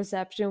hotel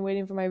reception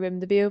waiting for my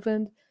room to be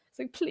opened. It's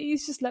like,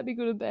 please just let me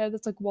go to bed.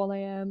 It's like 1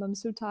 a.m. I'm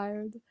so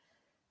tired.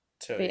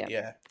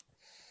 Yeah.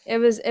 It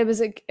was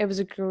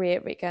a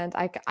great weekend.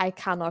 I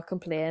cannot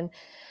complain.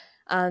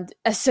 And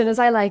as soon as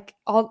I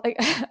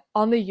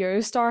on the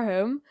Eurostar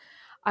home,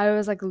 I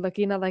was like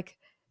looking at like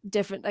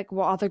different like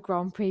what other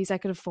Grand Prix I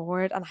could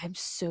afford, and I'm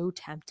so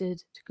tempted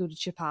to go to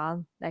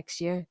Japan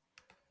next year.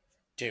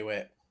 Do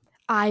it.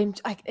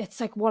 It's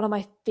like one of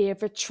my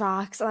favorite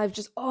tracks, and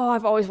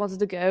I've always wanted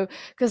to go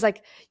because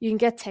like you can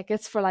get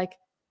tickets for like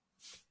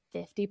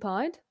 £50,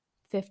 £50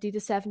 to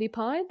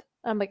 £70.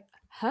 I'm like,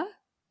 huh?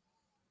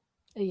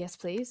 Yes,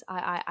 please.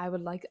 I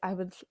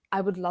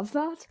would love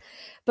that,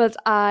 but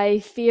I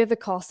fear the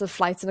cost of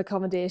flights and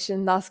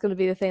accommodation. That's going to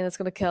be the thing that's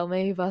going to kill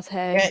me. But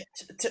hey,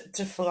 yeah,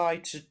 to fly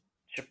to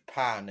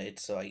Japan,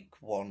 it's like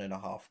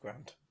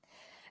 £1,500.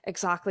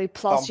 Exactly.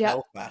 Plus, From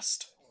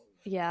Belfast.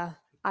 Yeah,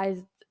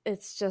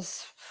 It's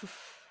just.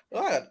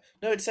 Oh,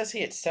 no, it says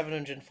here it's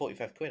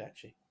 £745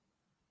 actually.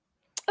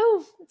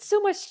 Oh, it's so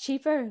much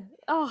cheaper.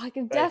 Oh, I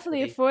can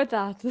definitely afford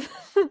that.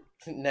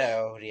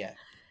 No, yeah.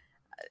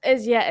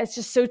 It's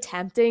just so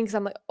tempting because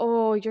I'm like,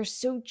 oh, you're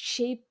so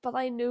cheap, but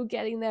I know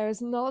getting there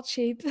is not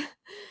cheap.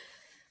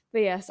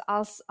 But yes,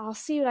 I'll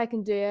see what I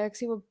can do. I'll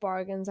see what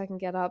bargains I can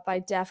get up. I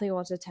definitely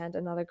want to attend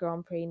another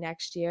Grand Prix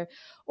next year,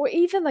 or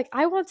even like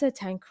I want to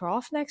attend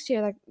Croft next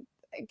year. Like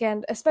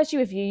again, especially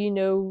with you, you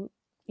know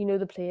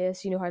the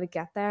place, you know how to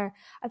get there.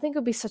 I think it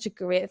would be such a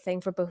great thing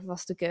for both of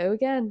us to go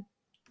again.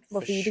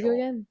 Well, for you to go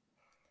again.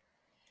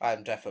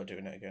 I'm definitely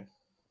doing it again.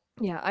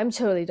 Yeah, I'm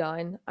totally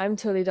down. I'm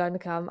totally down to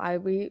come.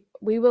 We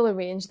will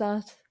arrange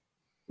that.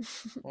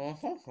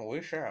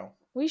 We shall.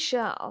 We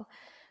shall.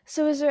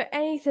 So is there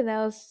anything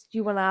else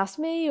you want to ask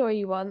me, or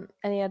you want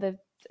any other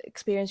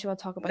experience you want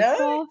to talk about?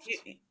 No,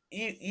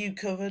 you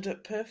covered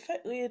it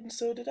perfectly, and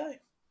so did I.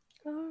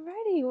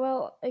 Alrighty,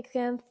 well,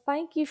 again,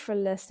 thank you for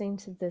listening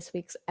to this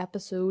week's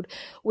episode.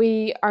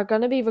 We are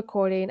going to be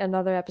recording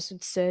another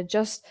episode soon,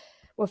 just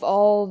with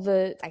all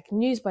the like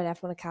news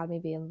about F1 Academy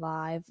being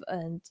live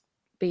and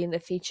being a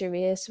feature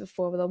race with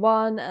Formula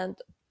One, and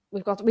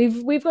we've got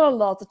a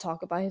lot to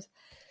talk about.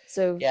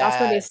 So that's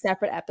going to be a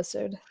separate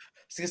episode.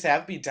 I was going to say,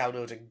 I've been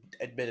downloading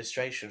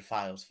administration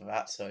files for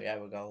that, so yeah,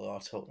 we've got a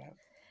lot to talk about.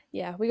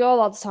 Yeah, we got a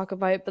lot to talk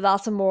about, but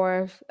that's a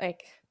more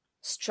like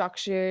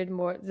structured,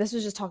 this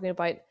was just talking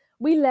about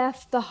we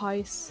left the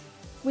house,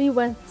 we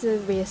went to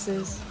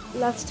races.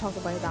 Let's talk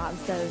about that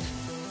instead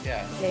of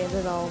getting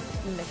it all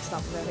mixed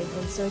up and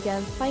everything. So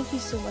again, thank you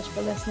so much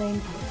for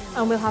listening,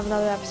 and we'll have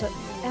another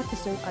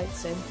episode out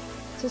soon.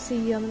 So see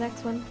you on the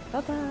next one.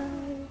 Bye-bye.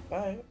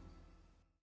 Bye.